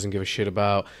clients that she doesn't give a shit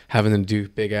about, having them do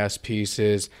big ass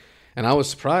pieces. And I was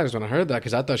surprised when I heard that,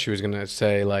 because I thought she was gonna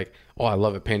say like, oh, I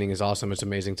love it. Painting is awesome. It's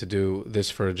amazing to do this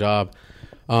for a job.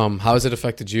 How has it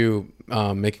affected you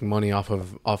making money off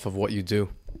of what you do?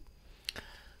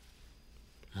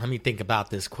 Let me think about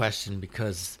this question,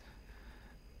 because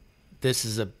this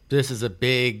is a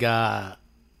big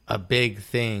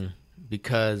thing,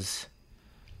 because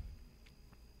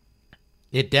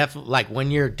it definitely, like,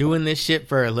 when you're doing this shit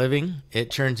for a living, it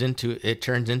turns into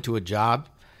a job,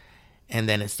 and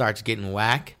then it starts getting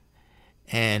whack.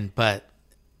 But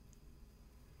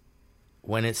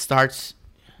when it starts,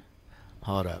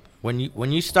 hold up, when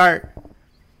you start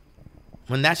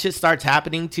when that shit starts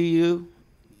happening to you,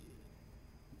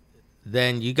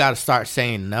 then you got to start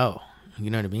saying no. You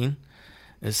know what I mean?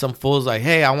 And some fool's like,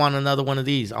 hey, I want another one of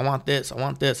these. I want this. I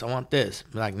want this. I want this.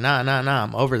 I'm like, nah.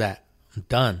 I'm over that. I'm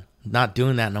done. I'm not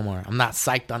doing that no more. I'm not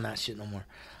psyched on that shit no more.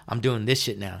 I'm doing this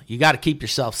shit now. You got to keep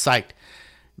yourself psyched,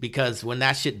 because when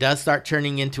that shit does start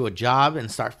turning into a job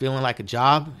and start feeling like a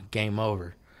job, game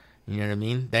over. You know what I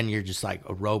mean? Then you're just like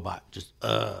a robot. Just,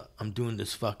 I'm doing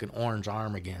this fucking orange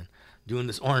arm again. Doing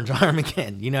this orange arm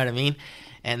again. You know what I mean?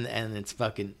 And it's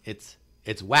fucking, it's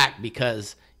whack,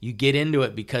 because you get into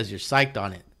it because you're psyched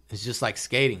on it. It's just like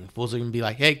skating. Fools are going to be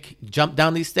like, hey, jump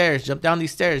down these stairs, jump down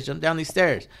these stairs, jump down these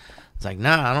stairs. It's like,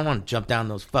 nah, I don't want to jump down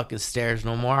those fucking stairs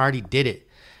no more. I already did it.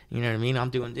 You know what I mean? I'm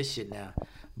doing this shit now.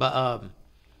 But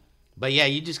yeah,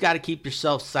 you just got to keep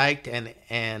yourself psyched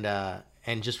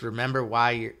and just remember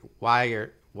why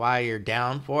you're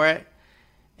down for it.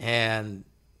 And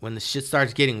when the shit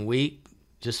starts getting weak,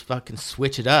 just fucking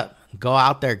switch it up. Go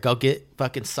out there, go get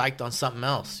fucking psyched on something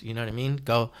else. You know what I mean?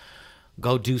 Go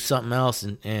do something else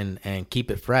and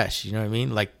keep it fresh. You know what I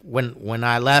mean? Like when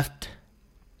I left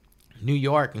New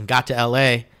York and got to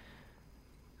LA,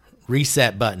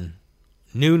 reset button.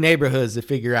 New neighborhoods to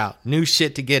figure out, new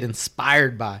shit to get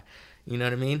inspired by. You know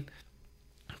what I mean?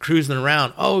 Cruising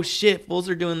around. Oh shit, fools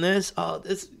are doing this. Oh,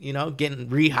 this, getting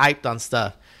re-hyped on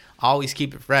stuff. Always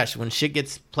keep it fresh. When shit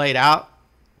gets played out,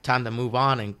 time to move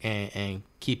on and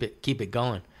keep it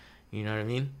going. You know what I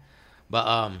mean?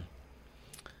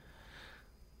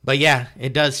 But yeah,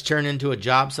 it does turn into a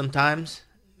job sometimes.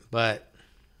 But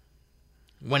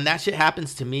when that shit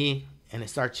happens to me and it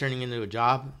starts turning into a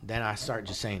job, then I start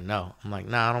just saying no. I'm like,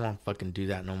 nah, I don't want to fucking do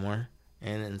that no more.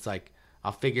 And then it's like,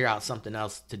 I'll figure out something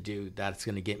else to do that's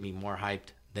going to get me more hyped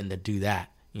than to do that.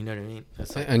 You know what I mean?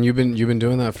 Like, and you've been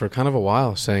doing that for kind of a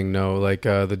while, saying no. Like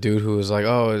the dude who was like,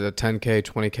 oh, a 10K,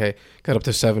 20K, got up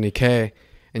to 70K.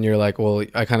 And you're like, well,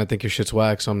 I kind of think your shit's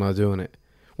whack, so I'm not doing it.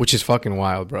 Which is fucking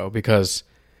wild, bro. Because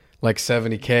like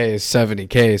 70K is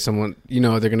 70K. Someone,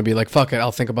 they're going to be like, fuck it,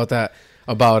 I'll think about that.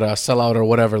 About sellout or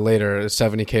whatever later.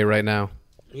 70K right now.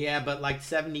 Yeah, but like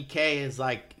 70K is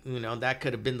like, that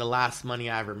could have been the last money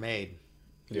I ever made.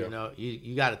 Yeah.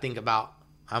 You got to think about,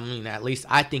 at least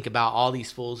I think about all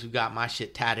these fools who got my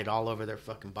shit tatted all over their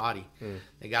fucking body.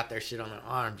 They got their shit on their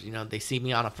arms. They see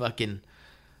me on a fucking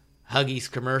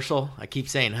Huggies commercial. I keep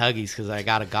saying Huggies because I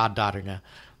got a goddaughter now.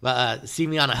 But see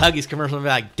me on a Huggies commercial and be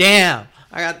like, damn,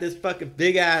 I got this fucking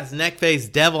big ass neck face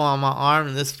devil on my arm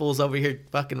and this fool's over here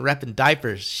fucking repping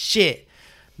diapers. Shit.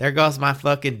 There goes my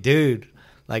fucking dude.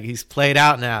 Like, he's played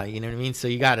out now, you know what I mean? So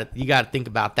you gotta think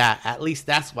about that. At least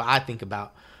that's what I think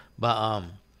about. But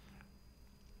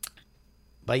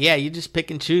yeah, you just pick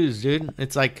and choose, dude.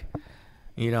 It's like,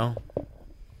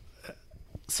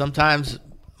 sometimes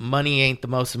money ain't the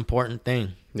most important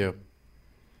thing. Yeah.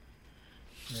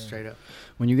 Straight up.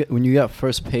 When you got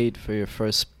first paid for your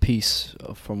first piece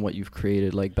from what you've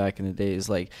created, like back in the days,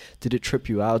 like, did it trip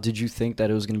you out? Did you think that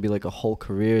it was going to be like a whole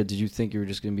career? Did you think you were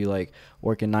just going to be like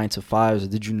working 9 to 5s? Or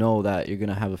did you know that you're going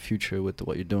to have a future with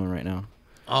what you're doing right now?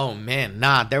 Oh man,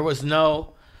 nah, there was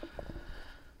no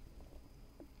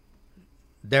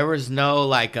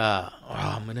like,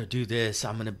 I'm going to do this.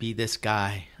 I'm going to be this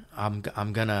guy. I'm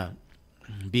going to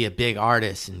be a big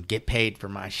artist and get paid for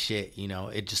my shit.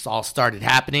 It just all started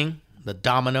happening. The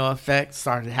domino effect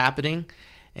started happening,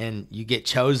 and you get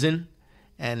chosen,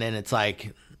 and then it's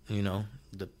like,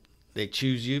 they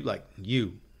choose you, like,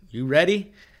 you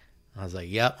ready? I was like,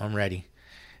 yep, I'm ready.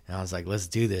 And I was like, let's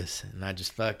do this. And I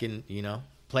just fucking,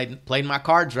 played my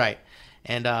cards right.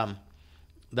 And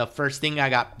the first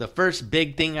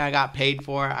big thing I got paid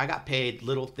for, I got paid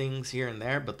little things here and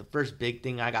there, but the first big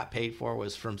thing I got paid for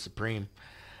was from Supreme.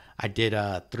 I did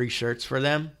 3 shirts for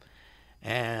them,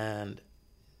 and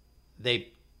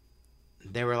they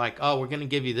were like, oh, we're going to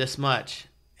give you this much.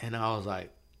 And I was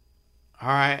like, all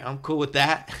right, I'm cool with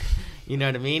that. You know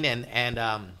what I mean? And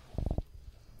I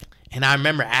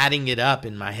remember adding it up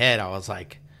in my head. I was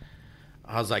like,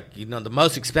 the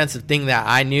most expensive thing that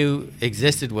I knew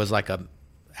existed was like a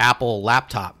Apple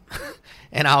laptop.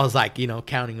 And I was like,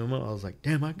 counting them up. I was like,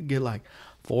 damn, I could get like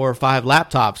 4 or 5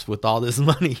 laptops with all this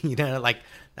money. Like,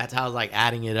 that's how I was like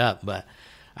adding it up. But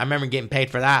I remember getting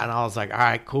paid for that, and I was like, all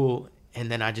right, cool. And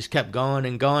then I just kept going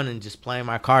and just playing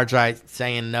my cards right,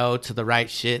 saying no to the right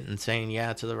shit and saying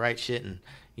yeah to the right shit, and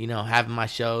having my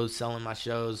shows, selling my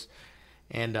shows,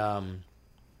 and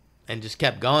just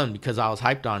kept going because I was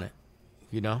hyped on it,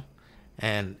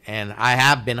 and I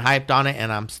have been hyped on it, and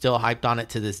I'm still hyped on it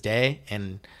to this day.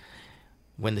 And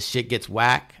when the shit gets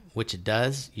whack, which it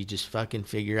does, you just fucking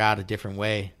figure out a different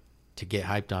way to get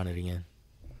hyped on it again.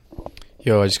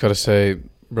 Yo, I just gotta say,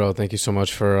 bro, thank you so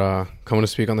much for coming to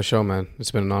speak on the show, man.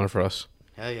 It's been an honor for us.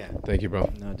 Hell yeah. Thank you,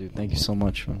 bro. No, dude, thank you so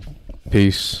much, man.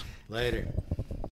 Peace. Later.